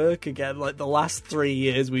into work again. Like, the last 3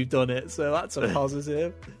 years we've done it, so that's a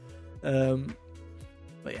positive.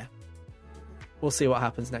 But yeah, we'll see what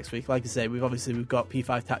happens next week. Like I say, we've got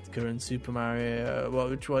P5 Tactica and Super Mario. Well,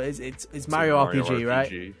 which one is it's Mario RPG,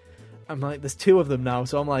 right? I'm like, there's 2 of them now,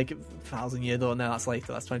 so I'm like, 1,000 Year Door. No, that's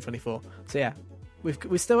later. That's 2024. So yeah, we've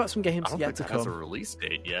still got some games I don't yet think to that has a come. release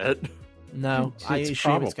date yet. No, I It's assume it's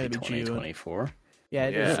probably going to be June. 2024. Yeah,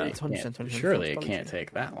 Yeah. it's 100% 2024. Surely It's it probably can't June.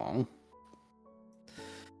 take that long.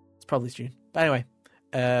 It's probably June. But anyway,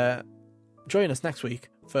 join us next week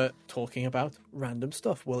for talking about random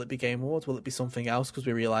stuff. Will it be Game Awards? Will it be something else? Because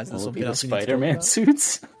we realise there's Will it be something the else we need to talk Spider-Man about.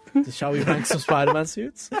 suits? Shall we rank some Spider-Man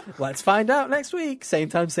suits? Let's find out next week. Same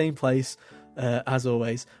time, same place. As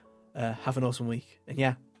always, have an awesome week. And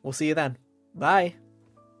yeah, we'll see you then. Bye.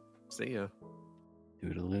 See ya.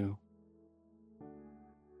 Toodaloo.